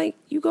saying? Like,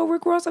 you go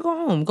Rick Ross or go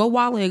home. Go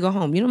Wale or go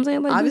home. You know what I'm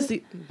saying? Like,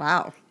 obviously,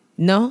 wow.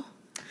 No?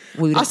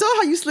 I saw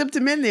how you slipped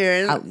him in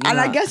there. And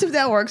I guess if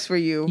that works for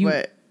you,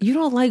 but... You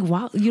don't like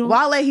Wale?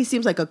 Wale, he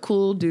seems like a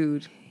cool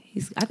dude.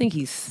 I think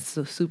he's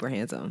super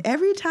handsome.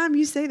 Every time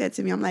you say that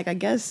to me, I'm like, I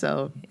guess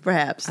so.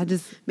 Perhaps.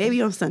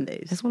 Maybe on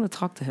Sundays. I just want to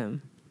talk to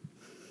him.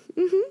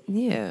 Mm-hmm.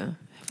 Yeah.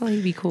 I feel like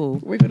he'd be cool.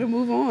 We're going to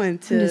move on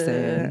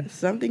to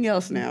something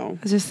else now. I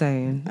was just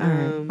saying. All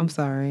right. I'm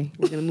sorry.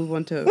 We're going to move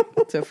on to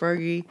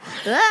Fergie.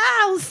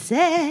 I'll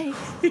say,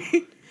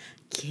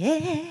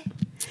 yeah,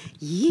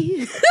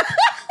 you.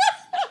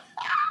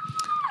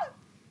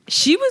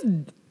 She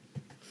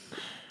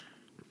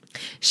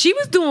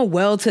was doing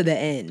well to the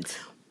end.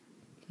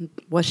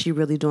 Was she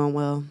really doing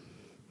well?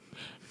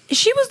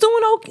 She was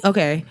doing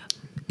okay.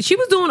 She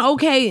was doing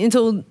okay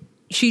until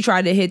she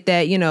tried to hit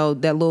that,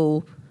 that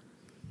little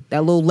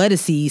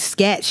lettucey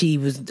scat.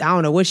 I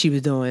don't know what she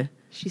was doing.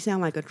 She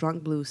sounded like a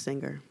drunk blues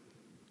singer.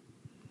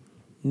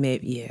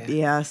 Maybe, yeah.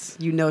 Yes,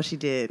 she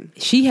did.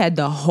 She had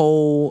the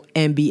whole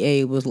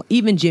NBA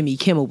even Jimmy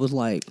Kimmel was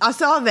like. I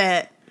saw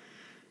that.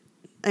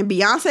 And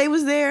Beyonce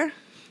was there.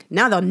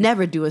 Now they'll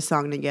never do a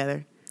song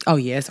together. Oh,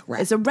 yeah, it's a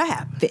rap. It's a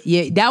rap.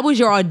 Yeah, that was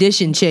your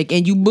audition, chick,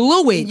 and you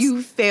blew it.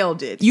 You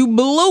failed it. You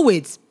blew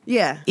it.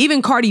 Yeah.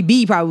 Even Cardi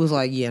B probably was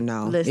like, yeah,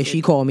 no. Listen, if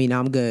she called me, no,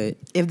 I'm good.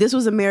 If this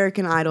was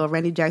American Idol,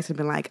 Randy Jackson would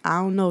been like, I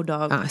don't know,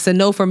 dog. It's a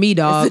no for me,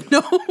 dog. It's a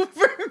no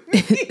for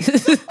me.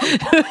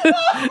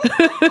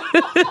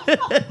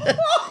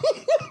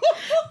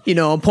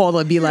 And Paula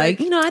would be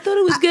like, I thought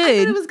it was good. I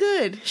thought it was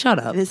good. Shut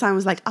up. And then Simon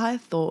was like, I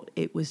thought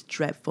it was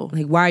dreadful.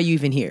 Like, why are you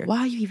even here? Why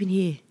are you even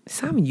here?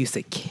 Simon used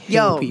to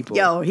kill people.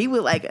 Yo, he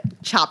would like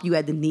chop you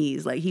at the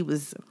knees. Like, he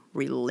was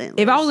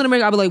relentless. If I was in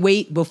America, I'd be like,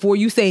 wait, before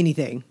you say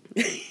anything,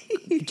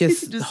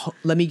 just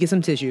let me get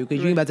some tissue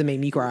because you're about to make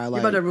me cry.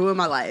 Like, you're about to ruin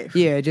my life.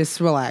 Yeah, just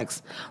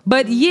relax.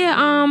 But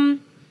yeah,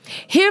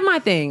 here's my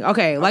thing.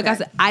 Okay, like I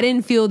said, I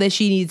didn't feel that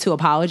she needed to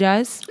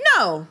apologize.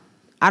 No.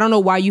 I don't know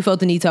why you felt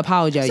the need to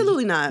apologize.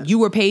 Absolutely not. You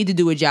were paid to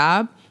do a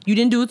job. You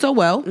didn't do it so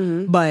well,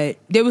 but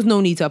there was no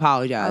need to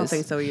apologize. I don't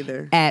think so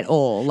either. At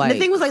all. Like, and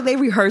the thing was, like, they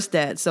rehearsed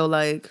that. So,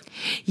 like...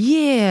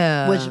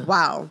 Yeah. Which,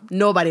 wow.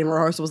 Nobody in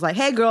rehearsal was like,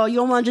 hey, girl, you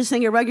don't want to just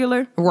sing it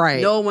regular?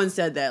 Right. No one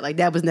said that. Like,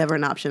 that was never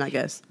an option, I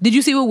guess. Did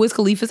you see what Wiz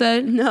Khalifa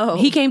said? No.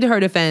 He came to her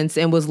defense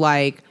and was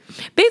like...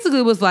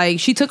 Basically, was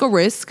like, she took a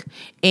risk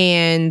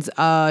and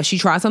she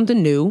tried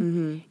something new.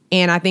 Mm-hmm.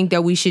 And I think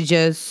that we should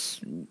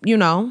just,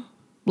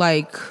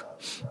 like...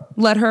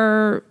 let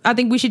her, I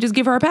think we should just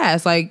give her a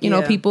pass. Like,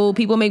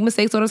 people make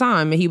mistakes all the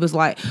time. And he was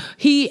like,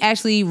 he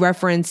actually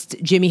referenced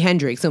Jimi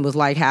Hendrix and was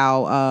like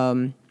how,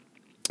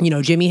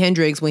 Jimi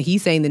Hendrix, when he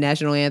sang the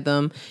national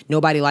anthem,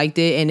 nobody liked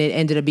it and it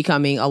ended up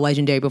becoming a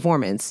legendary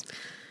performance.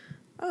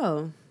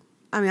 Oh.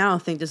 I mean, I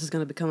don't think this is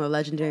going to become a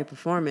legendary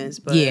performance,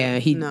 but yeah,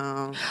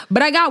 no.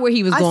 But I got where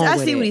he was going with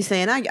it. I see what he's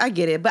saying. I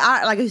get it. But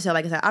like I said,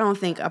 I don't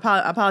think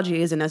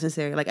apology isn't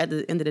necessary. Like, at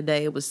the end of the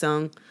day, it was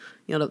sung.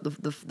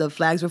 The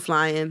flags were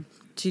flying.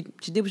 She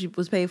did what she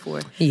was paid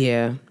for.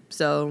 Yeah.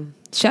 So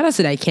shout out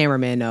to that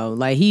cameraman though.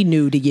 Like, he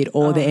knew to get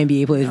all the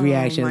NBA players'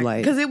 reaction.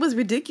 Like, because it was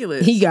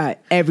ridiculous. He got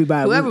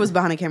everybody. Whoever was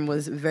behind the camera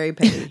was very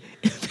paid.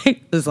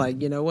 It was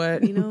like, you know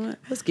what?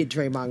 Let's get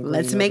Draymond Green.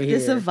 Let's make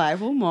this a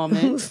viral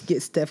moment. Let's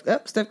get Steph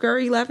up. Steph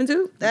Curry laughing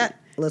too.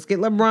 Let's get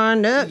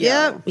LeBron up.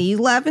 Yep, he's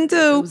laughing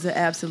too. It was an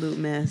absolute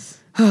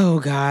mess. Oh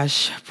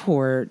gosh,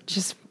 poor.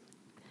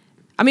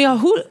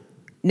 Who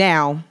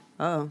now?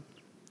 Oh.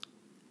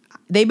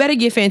 They better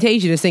get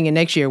Fantasia to sing it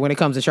next year when it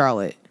comes to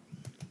Charlotte.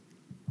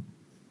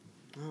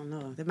 I don't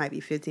know. That might be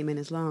 15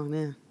 minutes long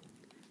now.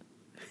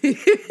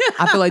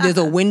 I feel like there's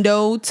a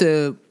window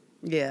to...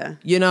 Yeah.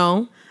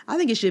 I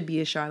think it should be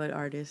a Charlotte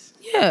artist.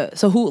 Yeah.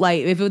 So who,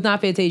 like, if it was not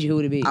Fantasia, who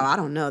would it be? Oh, I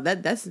don't know.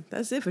 That's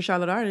it for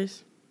Charlotte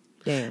artists.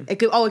 Damn. It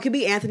could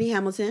be Anthony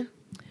Hamilton.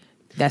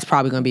 That's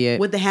probably going to be it.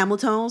 With the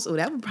Hamiltones. Oh,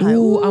 that would probably...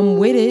 Ooh, I'm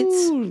with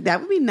it.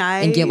 That would be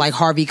nice. And get, like,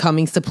 Harvey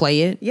Cummings to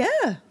play it. Yeah.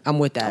 I'm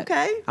with that.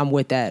 Okay. I'm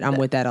with that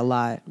a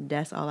lot.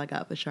 That's all I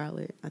got for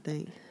Charlotte, I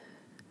think.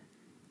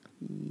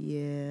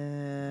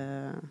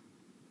 Yeah.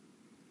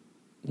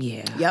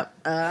 Yeah.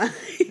 Yep.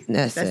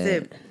 That's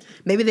it.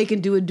 Maybe they can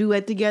do a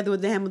duet together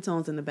with the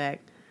Hamiltones in the back.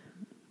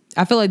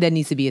 I feel like that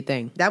needs to be a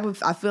thing.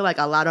 I feel like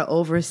a lot of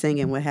over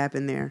singing would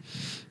happen there.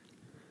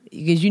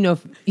 Because you know.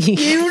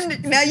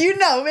 Now you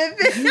know, man.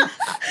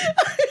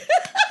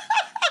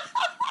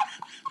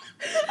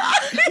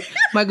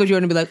 Michael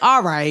Jordan be like,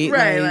 all right.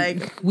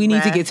 Like we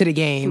need to get to the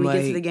game. Can we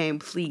like, get to the game,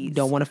 please?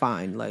 Don't want to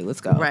find. Like,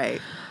 let's go.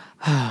 Right.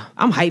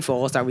 I'm hyped for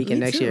All-Star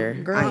Weekend next year.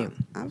 Girl,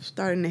 I'm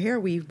starting the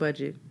hair weave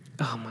budget.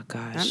 Oh, my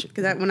gosh.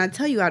 Because when I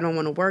tell you I don't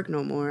want to work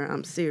no more,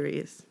 I'm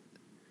serious.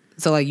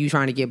 So, like, you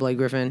trying to get Blake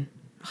Griffin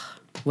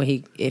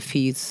if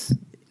he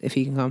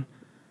can come?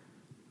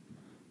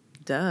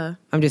 Duh.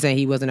 I'm just saying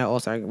he wasn't at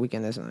All-Star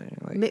Weekend this night.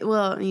 Like,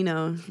 well,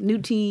 new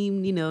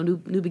team,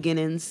 new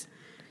beginnings.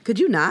 Could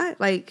you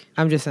not? Like,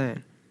 I'm just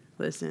saying.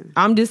 Listen.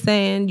 I'm just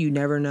saying you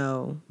never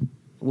know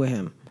with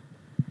him.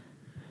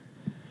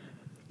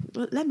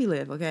 Well, let me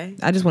live, okay?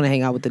 I just want to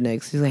hang out with the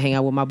Knicks. Just hang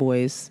out with my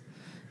boys.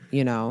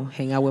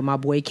 Hang out with my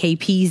boy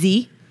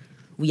KPZ.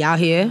 We out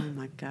here. Oh,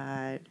 my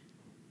God.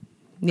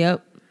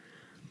 Yep.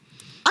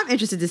 I'm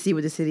interested to see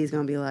what the city is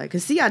going to be like.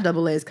 Because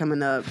CIAA is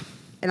coming up.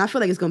 And I feel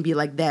like it's going to be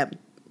like that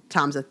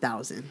times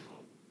 1,000.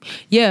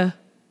 Yeah.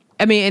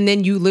 I mean, and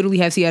then you literally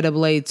have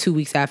CIAA 2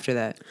 weeks after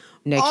that.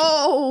 Next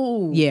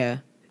year. Yeah.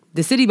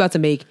 The city about to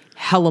make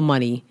hella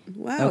money.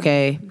 Wow.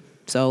 Okay.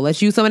 So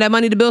let's use some of that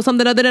money to build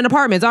something other than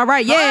apartments. All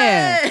right.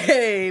 Yeah.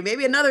 Hey,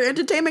 maybe another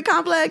entertainment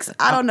complex.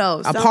 I don't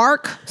know. A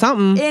park.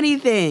 Something.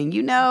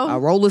 Anything, A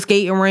roller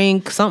skating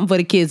rink. Something for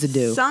the kids to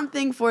do.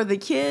 Something for the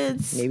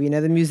kids. Maybe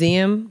another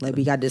museum. Like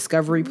we got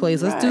Discovery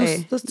Place.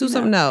 Right. Let's do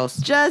something else.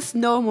 Just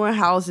no more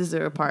houses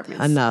or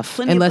apartments. Enough.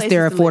 Unless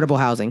they're affordable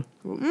housing.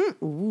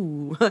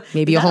 Ooh.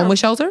 Maybe a homeless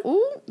shelter.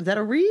 Ooh. Is that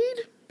a read?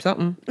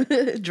 Something.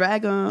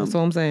 Drag them. That's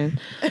what I'm saying.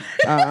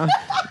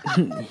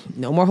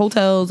 No more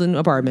hotels and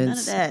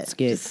apartments. None of that. Let's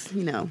get Just,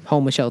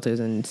 homeless shelters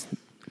and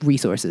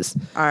resources.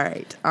 All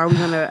right. Are we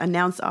going to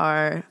announce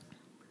our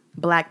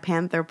Black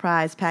Panther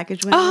Prize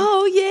package winner?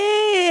 Oh,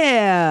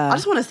 yeah. I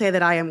just want to say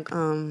that I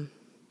am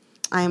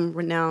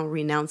now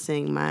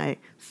renouncing my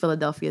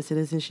Philadelphia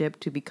citizenship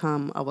to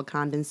become a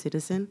Wakandan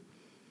citizen.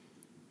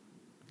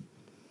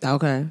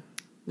 Okay.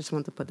 Just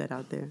wanted to put that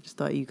out there. Just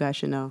thought you guys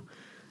should know.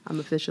 I'm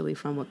officially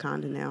from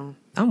Wakanda now.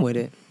 I'm with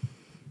it.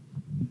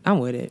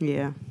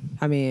 Yeah.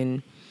 I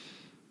mean,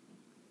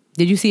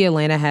 did you see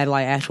Atlanta had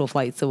like actual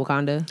flights to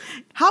Wakanda?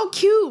 How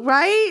cute,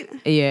 right?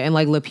 Yeah, and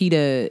like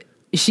Lapita,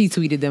 she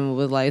tweeted them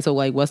with like, so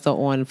like, what's the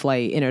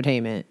on-flight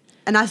entertainment?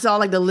 And I saw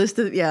like the list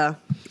of,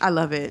 I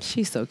love it.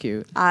 She's so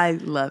cute. I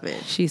love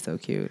it. She's so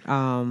cute.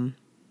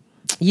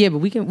 Yeah, but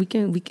we can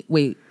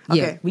wait.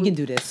 Yeah, Okay. we can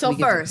do this. So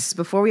first,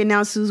 before we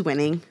announce who's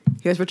winning,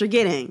 here's what you're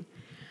getting.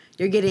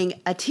 You're getting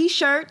a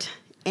t-shirt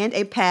and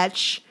a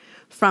patch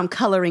from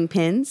Coloring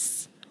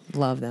Pins.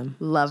 Love them.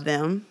 Love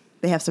them.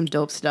 They have some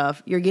dope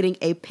stuff. You're getting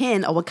a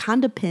pin, a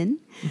Wakanda pin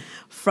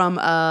from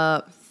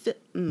My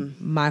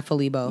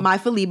Falibo. My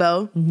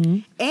Falibo. Mm-hmm.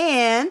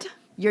 And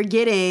you're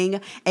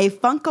getting a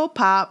Funko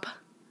Pop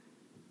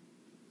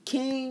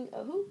King.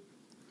 Who?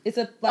 It's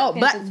a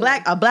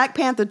Black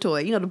Panther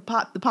toy. You know the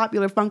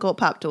popular Funko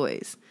Pop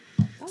toys.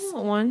 I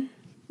want one.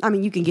 I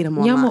mean, you can get them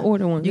online. Yeah, I'm gonna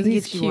order one. You can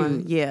get you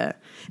one. Yeah,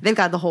 they've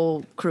got the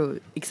whole crew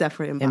except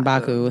for M'Baku.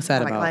 M'Baku, what's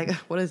that about? Like,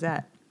 what is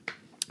that?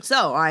 So,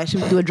 all right,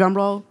 should we do a drum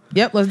roll?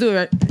 Yep, let's do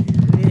it.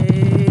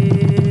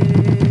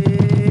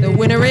 The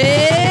winner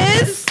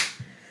is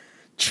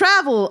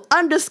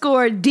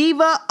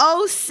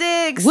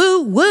Travel_Diva06.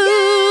 Woo woo!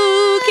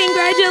 Yay!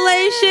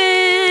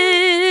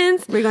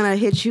 Congratulations! We're gonna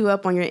hit you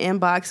up on your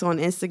inbox on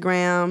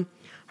Instagram.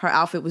 Her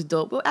outfit was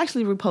dope. We'll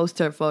actually repost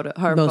her photo.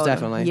 Most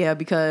definitely. Yeah,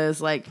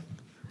 because like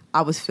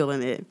I was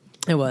feeling it.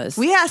 It was.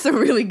 We had some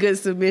really good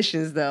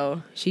submissions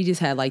though. She just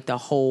had like the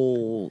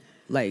whole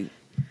like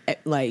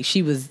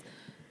she was.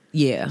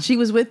 Yeah. She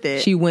was with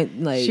it. She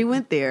went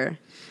there.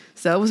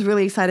 So it was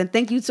really exciting.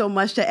 Thank you so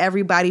much to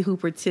everybody who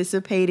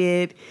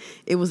participated.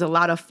 It was a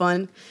lot of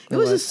fun. It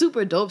was just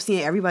super dope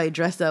seeing everybody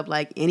dressed up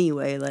like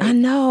anyway. Like I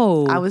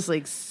know. I was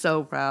like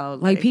so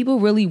proud. Like people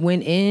really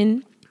went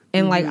in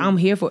and like I'm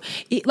here for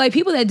it. Like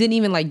people that didn't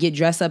even like get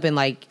dressed up in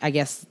like I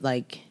guess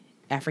like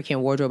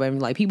African wardrobe. I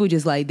mean like people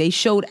just like they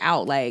showed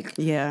out like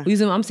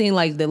I'm seeing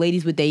like the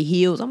ladies with their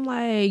heels. I'm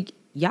like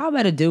y'all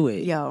better do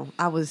it. Yo,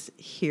 I was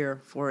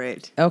here for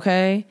it.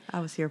 Okay.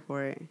 I was here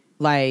for it.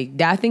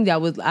 Like, I think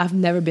I've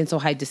never been so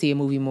hyped to see a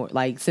movie more,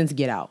 like, since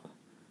Get Out.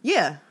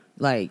 Yeah.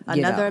 Like,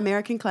 another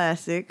American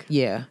classic.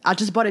 Yeah. I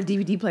just bought a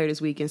DVD player this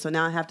weekend, so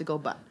now I have to go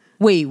buy.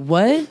 Wait,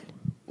 what?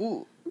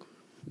 Ooh.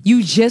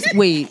 You just,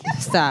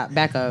 stop,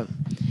 back up.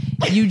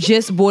 You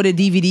just bought a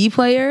DVD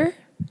player?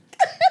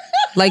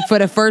 Like, for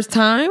the first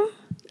time?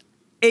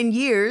 In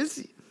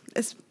years.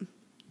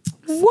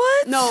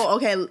 What? No,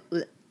 okay,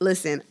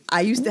 listen,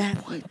 I used to have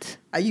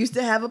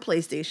a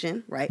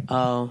PlayStation, right?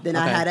 Oh, then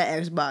I had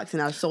an Xbox,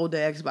 and I sold the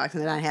Xbox,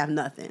 and then I have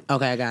nothing.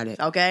 Okay, I got it.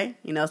 Okay,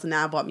 so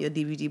now I bought me a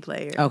DVD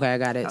player. Okay, I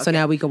got it. Okay. So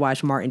now we can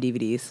watch Martin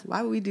DVDs.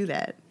 Why would we do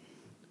that?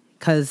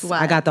 Because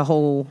I got the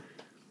whole,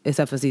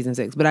 except for season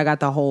 6, but I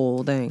got the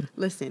whole thing.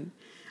 Listen,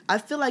 I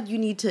feel like you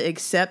need to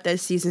accept that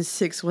season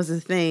 6 was a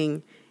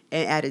thing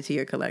and add it to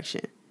your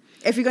collection.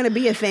 If you're gonna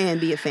be a fan,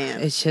 be a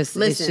fan. It's just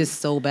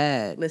so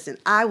bad. Listen,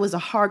 I was a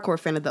hardcore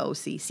fan of the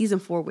OC. Season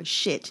 4 was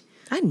shit.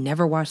 I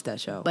never watched that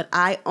show. But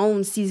I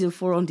own season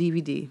 4 on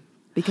DVD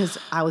because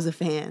I was a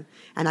fan.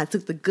 And I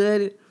took the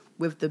good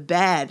with the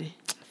bad.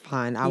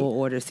 Fine, I will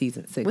order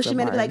season 6. Wish you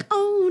meant to be like,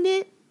 own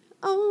it.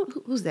 Own.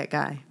 Who's that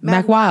guy?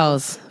 Mac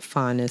Wiles.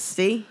 Finest.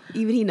 See?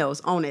 Even he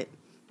knows. Own it.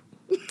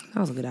 That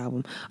was a good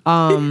album.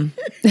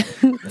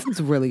 It's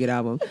a really good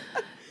album.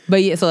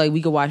 But yeah, so like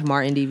we could watch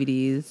Martin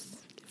DVDs,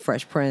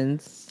 Fresh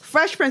Prince.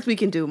 Fresh Prince we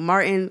can do.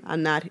 Martin,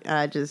 I'm not,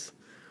 I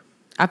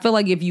feel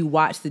like if you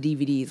watch the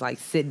DVDs, like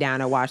sit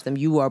down and watch them,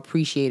 you will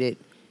appreciate it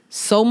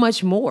so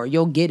much more.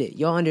 You'll get it.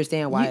 You'll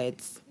understand why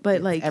it's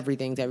like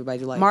everything to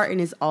everybody likes. Martin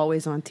is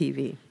always on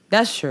TV.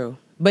 That's true.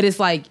 But it's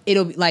like,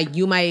 it'll be like,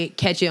 you might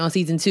catch it on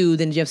season 2,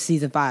 then just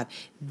season 5.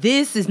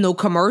 This is no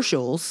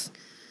commercials.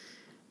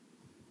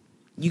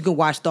 You can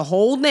watch the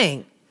whole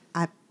thing.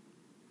 I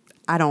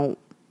don't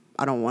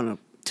want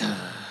to.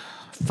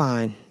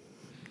 Fine.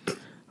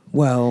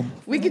 Well.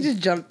 We could just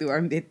jump through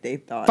our midday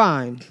thoughts.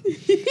 Fine.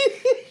 You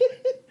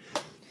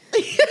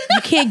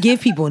can't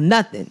give people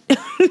nothing.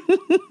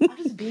 I'm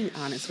just being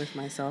honest with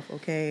myself,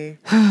 okay?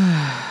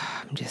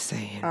 I'm just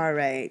saying. All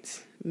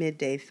right.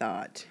 Midday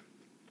thought.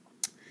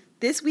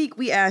 This week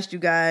we asked you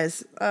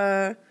guys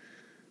a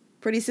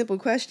pretty simple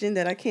question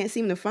that I can't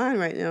seem to find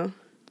right now.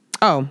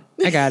 Oh,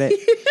 I got it.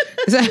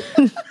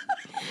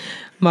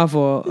 My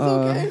fault.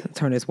 Okay.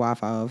 Turn this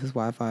Wi-Fi off. This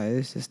Wi-Fi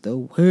is just the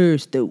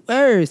worst.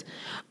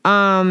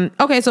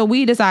 Okay, so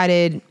we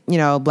decided,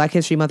 Black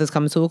History Month is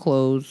coming to a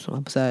close. I'm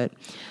upset.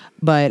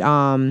 But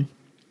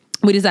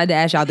we decided to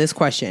ask y'all this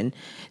question.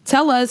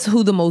 Tell us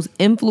who the most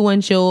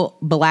influential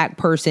Black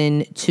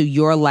person to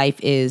your life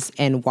is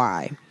and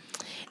why.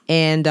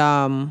 And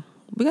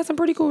we got some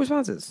pretty cool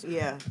responses.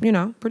 Yeah.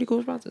 Pretty cool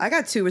responses. I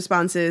got 2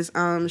 responses.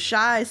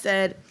 Shy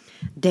said,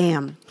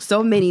 damn,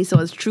 so many, so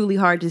it's truly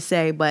hard to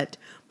say, but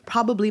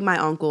probably my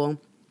uncle,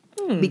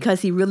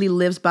 because he really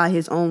lives by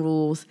his own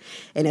rules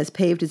and has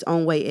paved his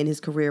own way in his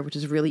career, which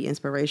is really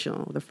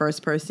inspirational. The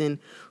first person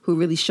who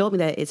really showed me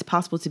that it's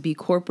possible to be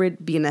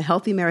corporate, be in a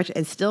healthy marriage,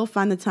 and still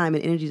find the time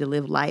and energy to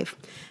live life,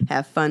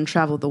 have fun,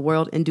 travel the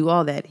world, and do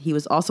all that. He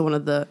was also one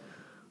of the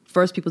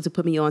first people to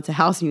put me on to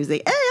house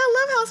music. Hey, I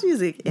love house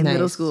music in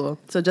middle school.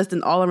 So just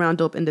an all-around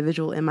dope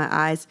individual in my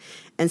eyes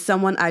and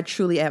someone I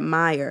truly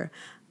admire.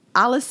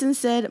 Allison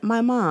said,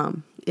 my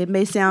mom. It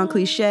may sound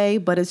cliche,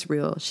 but it's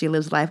real. She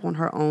lives life on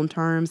her own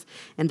terms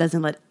and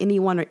doesn't let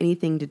anyone or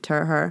anything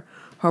deter her.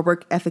 Her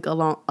work ethic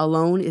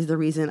alone is the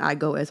reason I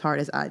go as hard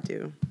as I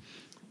do.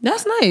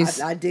 That's nice.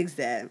 I digs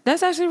that.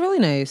 That's actually really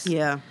nice.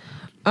 Yeah.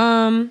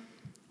 I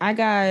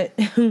got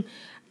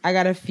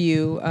a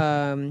few.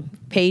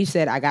 Paige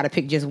said I gotta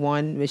pick just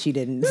one, but she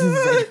didn't.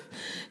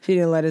 She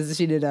didn't let us.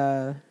 She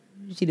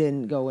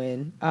didn't go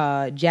in.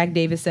 Jack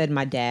Davis said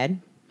my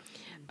dad.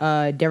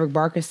 Derek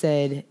Barker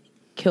said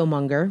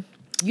Killmonger.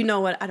 You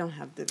know what? I don't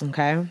have the.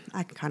 Okay.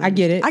 I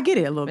get it. I get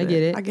it a little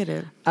bit. I get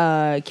it.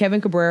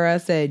 Kevin Cabrera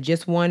said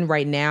just one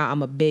right now.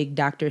 I'm a big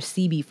Dr.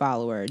 Sebi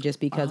follower just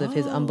because of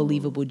his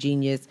unbelievable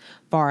genius,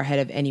 far ahead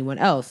of anyone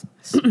else.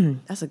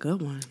 That's a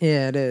good one.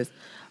 Yeah, it is.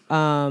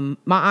 My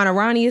Aunt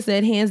Arania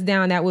said, hands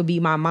down, that would be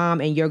my mom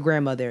and your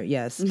grandmother.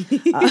 Yes.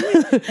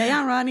 Hey,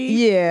 Aunt Ronnie.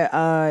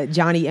 Yeah.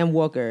 Johnny M.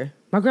 Walker.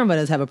 My grandma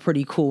does have a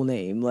pretty cool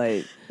name.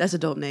 Like, that's a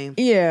dope name.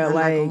 Yeah,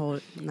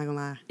 I'm not gonna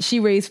lie. She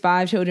raised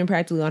 5 children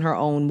practically on her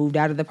own, moved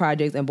out of the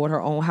projects and bought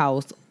her own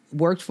house,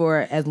 worked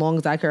for as long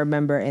as I can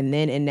remember, and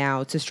then and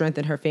now to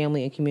strengthen her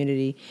family and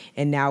community,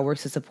 and now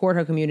works to support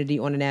her community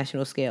on a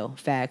national scale.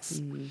 Facts.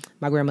 Mm-hmm.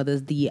 My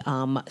grandmother's the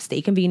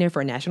state convener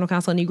for National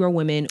Council of Negro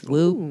Women.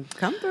 Woo.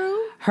 Come through.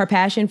 Her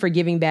passion for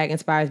giving back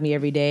inspires me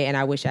every day, and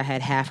I wish I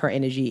had half her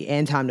energy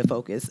and time to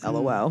focus.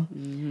 LOL.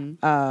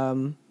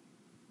 Mm-hmm.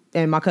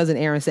 And my cousin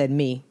Aaron said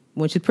me,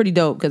 which is pretty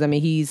dope because,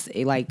 he's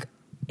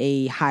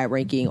a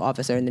high-ranking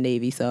officer in the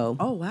Navy. So,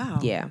 oh, wow.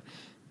 Yeah,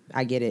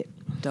 I get it.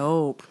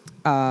 Dope.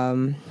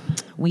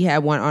 We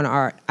had one on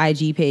our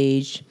IG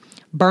page,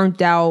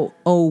 burnt out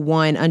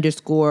 01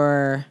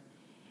 _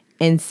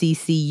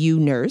 NCCU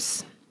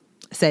nurse.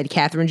 Said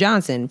Katherine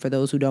Johnson. For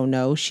those who don't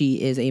know,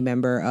 she is a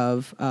member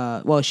of,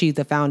 she's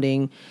the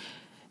founding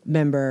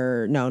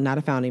member. No, not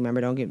a founding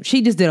member.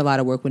 She just did a lot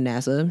of work with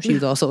NASA. She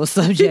was also a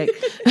subject.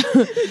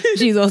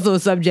 She's also a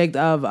subject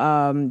of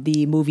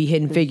the movie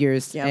Hidden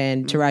Figures,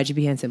 and Taraji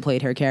P. Henson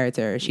played her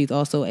character. She's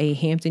also a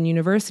Hampton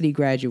University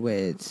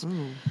graduate.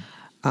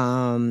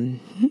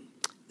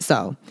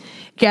 So,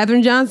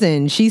 Katherine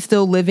Johnson, she's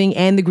still living,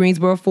 and the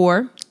Greensboro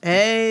 4.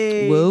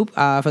 Hey. Whoop.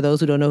 For those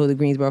who don't know who the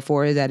Greensboro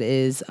 4 is, that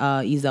is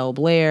Ezell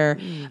Blair.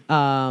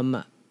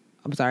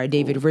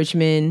 David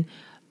Richmond.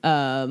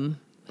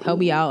 Help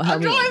me out.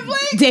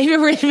 David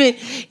Richmond.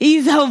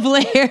 Ezell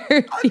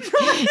Blair.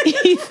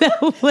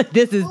 Ezell Blair.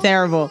 This is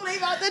terrible. They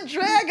about to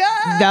drag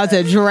us. About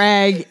to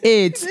drag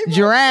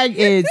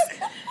it.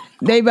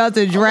 They about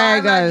to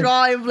drag us.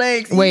 Drawing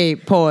blanks.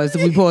 Wait, pause.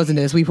 We pausing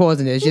this.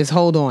 Just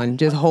hold on.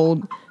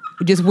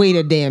 Just wait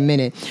a damn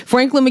minute.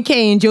 Franklin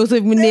McCain,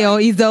 Joseph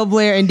McNeil, Ezell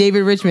Blair, and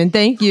David Richmond.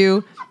 Thank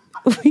you.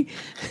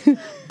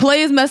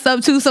 Players mess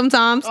up too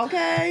sometimes.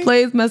 Okay.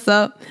 Players mess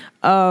up.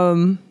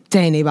 Dang,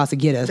 they about to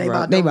get us,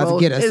 bro. They about to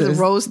get us,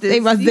 sis. They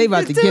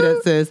about to get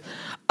us, sis.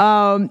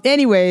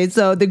 Anyway,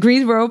 so the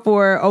Greensboro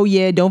Four, oh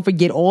yeah, don't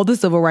forget all the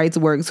civil rights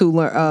works who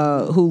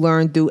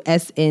learned through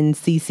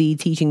SNCC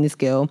teaching the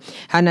skill,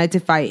 how not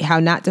to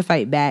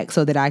fight back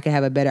so that I can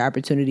have a better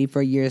opportunity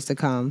for years to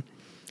come.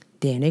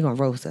 Damn, they gonna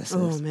roast us. Sis.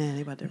 Oh man,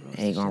 they about to roast us.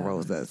 They gonna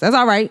roast us. That's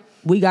all right.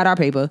 We got our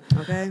paper.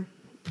 Okay.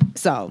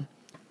 So,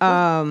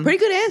 pretty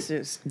good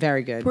answers.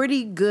 very good.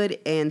 Pretty good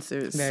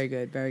answers. Very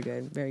good. Very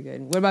good. Very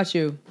good. What about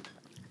you?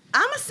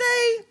 I'm gonna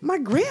say my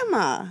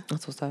grandma.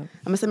 That's what's up. I'm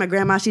gonna say my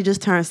grandma. She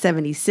just turned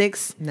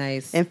 76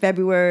 Nice. in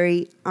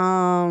February.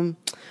 Real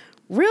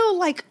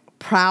like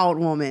proud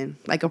woman,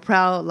 like a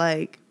proud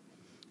like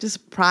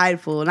just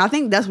prideful, and I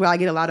think that's where I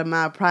get a lot of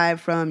my pride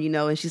from. You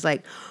know, and she's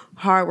like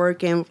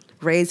hardworking,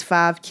 raised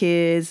 5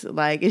 kids,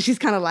 like, and she's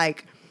kind of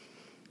like,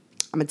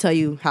 I'm gonna tell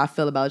you how I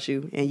feel about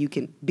you, and you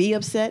can be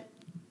upset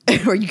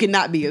or you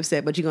cannot be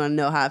upset, but you're gonna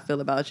know how I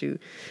feel about you.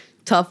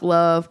 Tough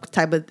love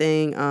type of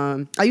thing.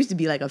 I used to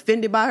be like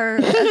offended by her.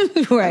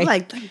 Right. I'm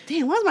like,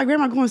 damn, why is my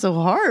grandma going so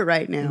hard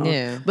right now?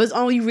 Yeah. But it's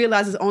only, you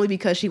realize it's only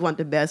because she wants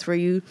the best for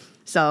you.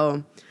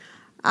 So,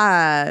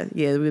 yeah,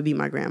 it would be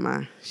my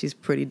grandma. She's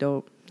pretty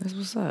dope. That's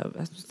what's up.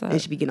 That's what's up.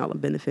 And she be getting all the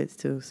benefits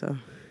too. So,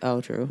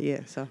 Oh, true. yeah,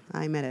 so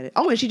I ain't mad at it.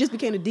 Oh, and she just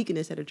became a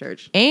deaconess at a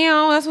church.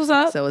 And that's what's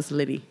up. So it's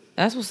litty.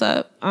 That's what's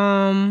up.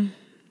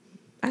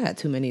 I got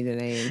too many to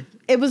name.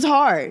 It was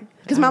hard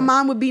because my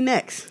mom would be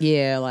next.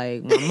 Yeah,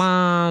 like my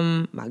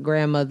mom, my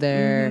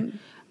grandmother,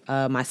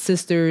 my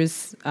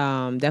sisters.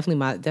 Definitely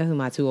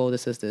my 2 older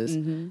sisters.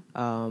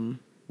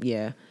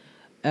 Yeah.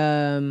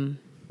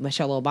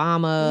 Michelle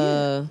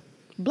Obama. Yeah.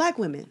 Black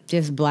women.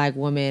 Just black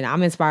women.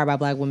 I'm inspired by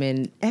black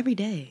women Every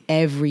day.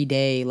 every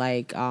day.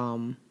 Like,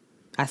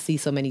 I see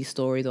so many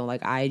stories on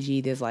like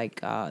IG. There's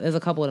like, there's a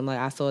couple of them. Like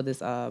I saw this,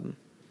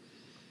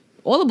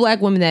 all the black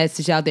women that's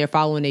just out there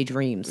following their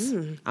dreams.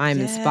 I'm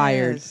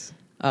inspired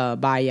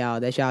by y'all.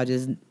 That y'all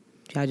just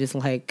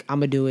like,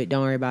 I'm gonna do it.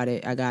 Don't worry about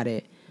it. I got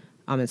it.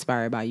 I'm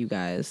inspired by you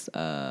guys.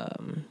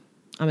 I'm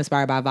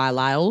inspired by Vi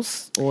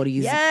Lyles. All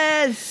these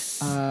Yes.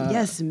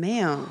 Yes,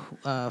 ma'am.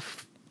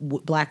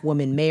 Black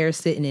women mayors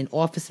sitting in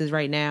offices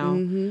right now.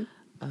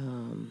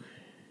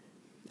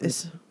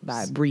 It's,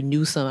 By Bree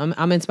Newsom.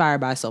 I'm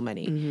inspired by so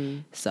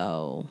many.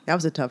 So that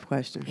was a tough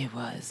question. it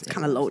was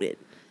Kind of loaded.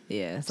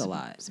 Yeah, it's a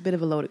lot. It's a bit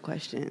of a loaded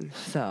question.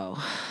 So,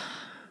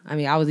 I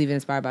mean, I was even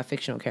inspired by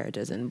fictional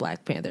characters in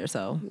Black Panther.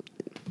 So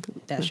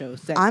that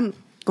shows. I'm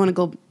gonna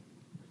go.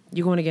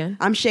 You going again?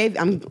 I'm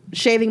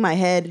shaving my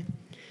head.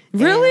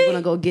 and Really? I'm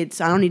gonna go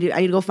get. I need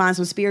to go find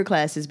some spear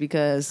classes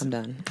because I'm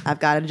done. I've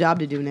got a job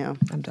to do now.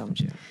 I'm done with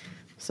you.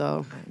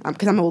 So,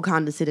 because I'm a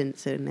Wakanda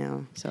citizen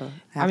now. So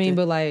I mean,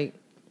 but like,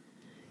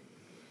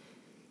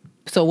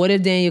 so what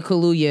if Daniel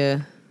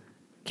Kaluuya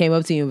came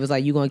up to you and was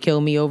like, "You gonna kill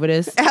me over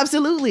this?"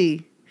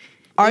 Absolutely.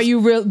 Are you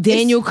real,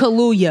 Daniel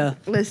Kaluuya?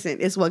 Listen,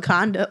 it's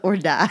Wakanda or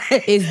die.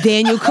 It's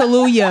Daniel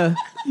Kaluuya.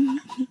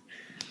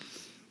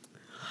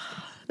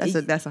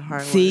 That's a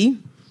hard one. See,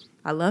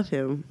 I love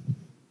him.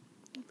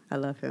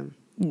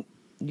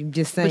 you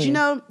just saying. But you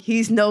know,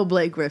 he's no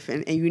Blake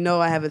Griffin, and you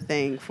know I have a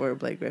thing for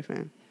Blake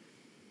Griffin.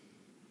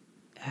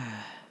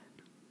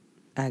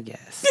 I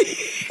guess.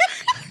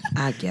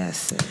 I guess.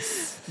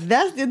 Sis.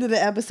 That's the end of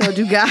the episode,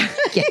 you guys.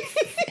 Yes.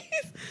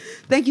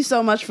 Thank you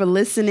so much for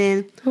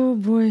listening. Oh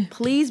boy.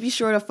 Please be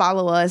sure to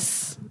follow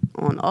us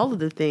on all of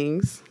the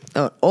things.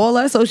 All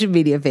our social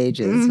media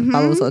pages.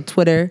 Follow us on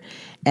Twitter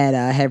at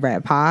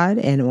HeadWrapPod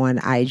and on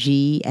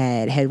IG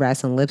at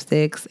Headwraps and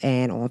Lipsticks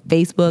and on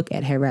Facebook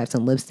at Headwraps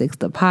and Lipsticks,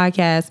 the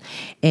podcast.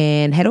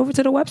 And head over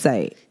to the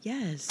website.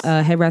 Yes.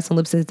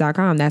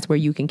 Headwrapsandlipsticks.com. That's where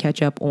you can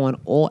catch up on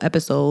all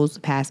episodes,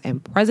 past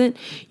and present.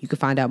 You can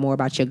find out more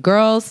about your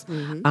girls,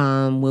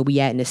 where we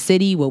at in the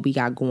city, what we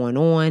got going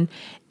on.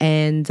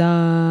 And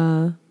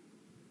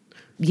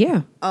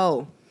yeah.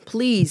 Oh,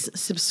 please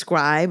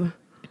subscribe,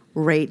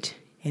 rate,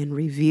 and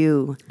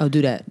review. Oh,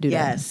 do that.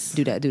 Yes.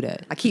 Do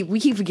that. We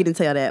keep forgetting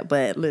to tell that,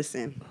 but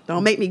listen,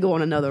 don't make me go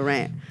on another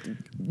rant.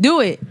 Do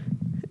it.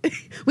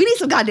 We need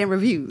some goddamn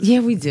reviews.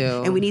 Yeah, we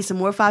do. And we need some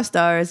more 5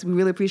 stars. We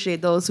really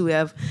appreciate those who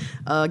have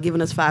given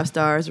us 5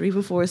 stars or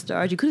even 4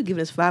 stars. You could have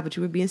given us 5, but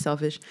you were being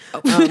selfish.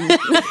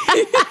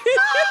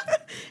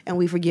 And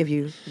we forgive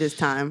you this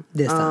time.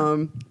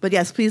 But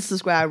yes, please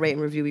subscribe, rate,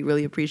 and review. We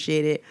really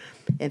appreciate it.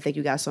 And thank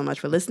you guys so much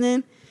for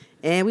listening.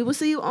 And we will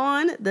see you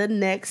on the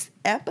next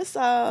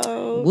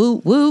episode.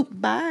 Whoop, whoop.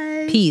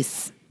 Bye.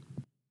 Peace.